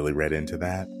 You really read into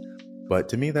that. But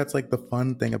to me, that's like the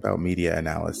fun thing about media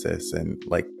analysis and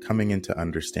like coming into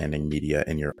understanding media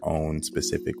in your own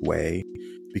specific way,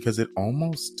 because it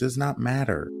almost does not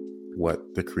matter what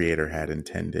the creator had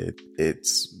intended.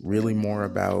 It's really more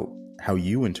about how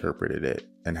you interpreted it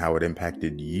and how it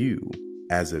impacted you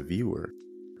as a viewer.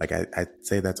 Like I'd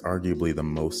say that's arguably the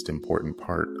most important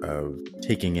part of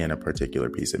taking in a particular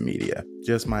piece of media.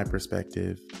 Just my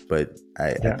perspective, but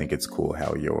I think it's cool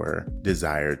how your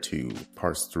desire to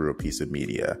parse through a piece of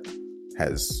media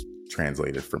has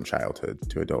translated from childhood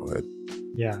to adulthood.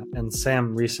 Yeah, and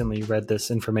Sam recently read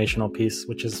this informational piece,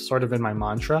 which has sort of been my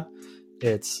mantra.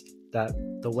 It's that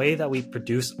the way that we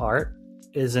produce art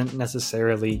isn't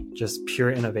necessarily just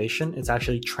pure innovation. It's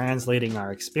actually translating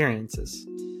our experiences.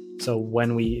 So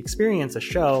when we experience a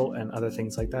show and other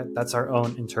things like that, that's our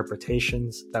own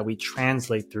interpretations that we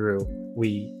translate through.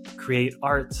 We create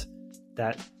art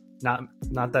that not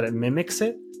that it mimics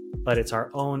it, but it's our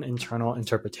own internal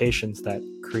interpretations that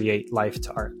create life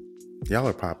to art. Y'all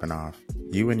are popping off.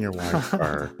 You and your wife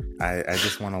are, I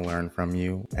just want to learn from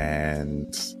you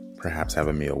and perhaps have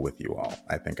a meal with you all.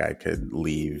 I think I could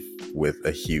leave with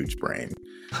a huge brain.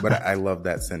 But I love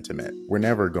that sentiment. We're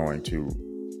never going to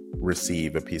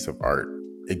receive a piece of art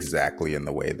exactly in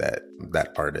the way that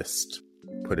that artist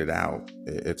put it out.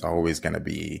 It's always going to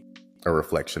be a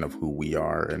reflection of who we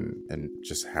are and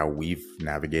just how we've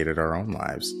navigated our own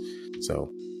lives.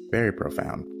 So very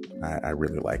profound. I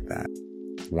really like that.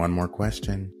 One more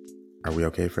question. Are we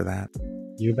okay for that?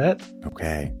 You bet.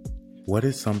 Okay. What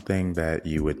is something that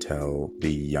you would tell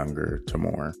the younger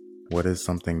Taimur? What is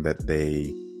something that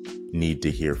they need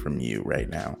to hear from you right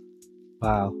now?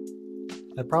 Wow.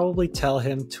 I'd probably tell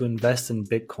him to invest in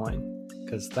Bitcoin,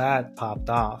 because that popped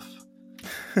off.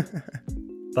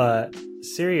 But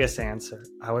serious answer,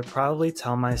 I would probably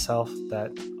tell myself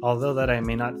that although that I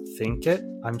may not think it,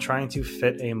 I'm trying to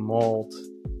fit a mold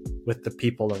with the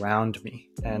people around me.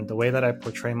 And the way that I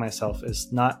portray myself is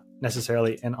not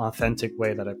necessarily an authentic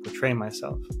way that I portray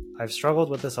myself. I've struggled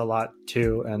with this a lot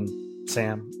too. And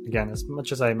Sam, again, as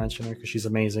much as I mention her because she's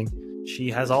amazing, she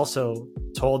has also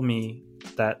told me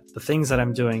that the things that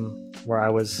I'm doing, where I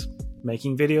was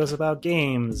making videos about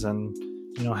games and,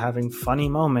 you know, having funny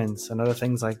moments and other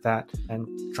things like that, and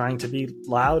trying to be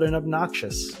loud and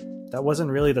obnoxious, that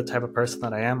wasn't really the type of person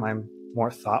that I am. I'm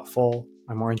more thoughtful.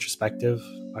 I'm more introspective.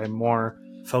 I'm more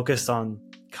focused on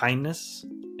kindness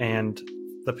and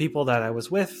the people that I was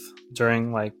with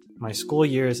during like my school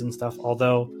years and stuff,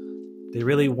 although they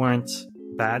really weren't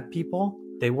bad people,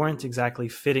 they weren't exactly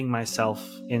fitting myself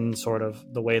in sort of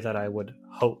the way that I would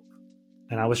hope.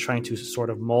 And I was trying to sort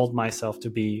of mold myself to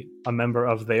be a member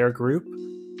of their group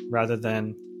rather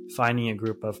than finding a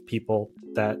group of people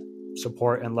that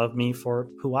support and love me for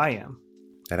who I am.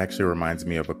 That actually reminds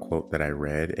me of a quote that I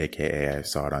read, aka I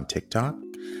saw it on TikTok.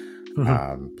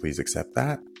 Please accept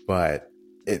that. But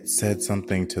it said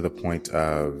something to the point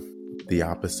of the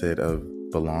opposite of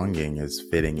belonging is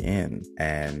fitting in.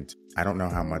 And I don't know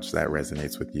how much that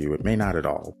resonates with you. It may not at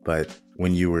all. But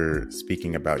when you were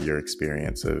speaking about your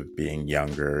experience of being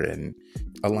younger and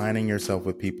aligning yourself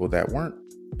with people that weren't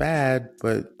bad,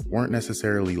 but weren't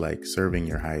necessarily like serving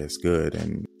your highest good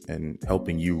and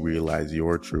helping you realize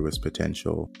your truest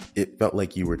potential, it felt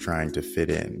like you were trying to fit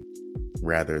in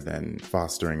rather than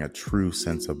fostering a true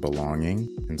sense of belonging.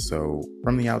 And so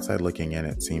from the outside looking in,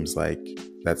 it seems like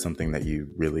that's something that you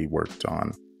really worked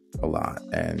on a lot,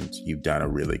 and you've done a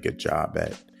really good job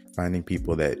at finding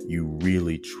people that you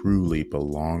really truly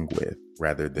belong with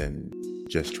rather than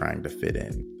just trying to fit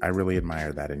in. I really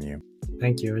admire that in you.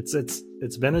 Thank you.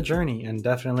 It's been a journey, and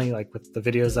definitely like with the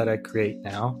videos that I create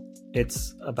now,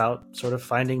 it's about sort of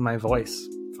finding my voice,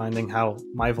 finding how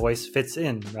my voice fits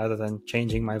in rather than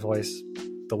changing my voice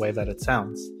the way that it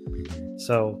sounds.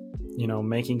 So,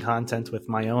 making content with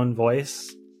my own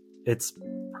voice, it's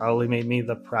probably made me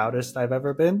the proudest I've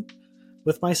ever been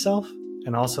with myself,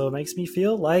 and also it makes me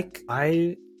feel like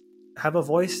I have a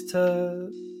voice to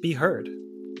be heard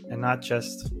and not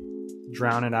just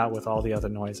drown it out with all the other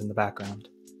noise in the background.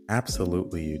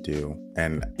 Absolutely, you do.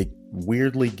 And it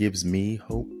weirdly gives me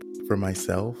hope for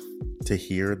myself to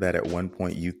hear that at one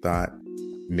point you thought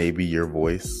maybe your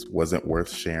voice wasn't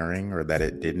worth sharing or that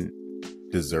it didn't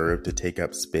deserve to take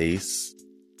up space.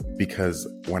 Because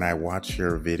when I watch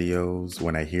your videos,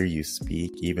 when I hear you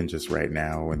speak, even just right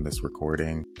now in this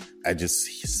recording, I just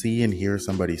see and hear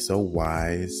somebody so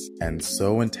wise and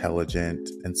so intelligent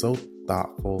and so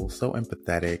thoughtful, so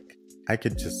empathetic. I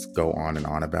could just go on and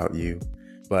on about you,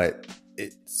 but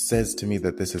it says to me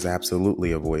that this is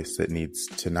absolutely a voice that needs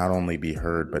to not only be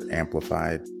heard, but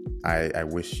amplified. I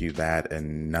wish you that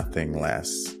and nothing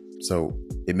less. So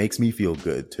it makes me feel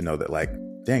good to know that, like,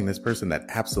 dang, this person that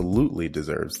absolutely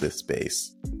deserves this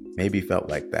space maybe felt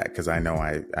like that, because I know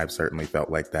I've certainly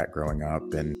felt like that growing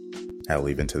up and hell,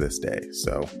 even to this day.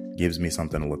 So gives me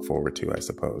something to look forward to, I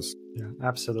suppose. Yeah,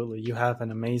 absolutely. You have an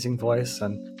amazing voice,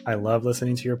 and I love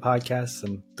listening to your podcasts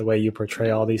and the way you portray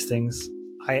all these things.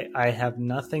 I have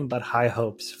nothing but high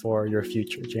hopes for your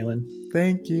future, Jalen.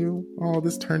 Thank you. Oh,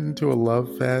 this turned into a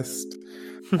love fest.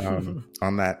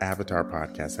 On that Avatar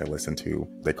podcast I listen to,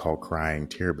 they call crying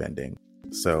tear bending.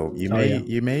 So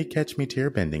you may catch me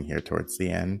tear bending here towards the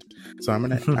end. So I'm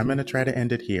gonna try to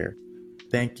end it here.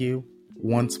 Thank you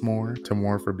once more,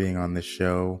 Taimur, for being on this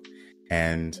show,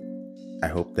 and I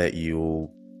hope that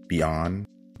you'll be on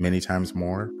many times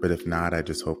more. But if not, I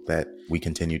just hope that we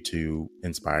continue to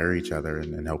inspire each other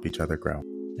and help each other grow.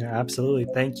 Yeah, absolutely.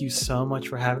 Thank you so much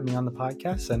for having me on the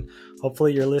podcast, and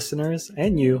hopefully your listeners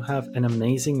and you have an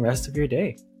amazing rest of your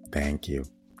day. Thank you.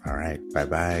 All right.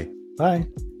 Bye-bye. Bye.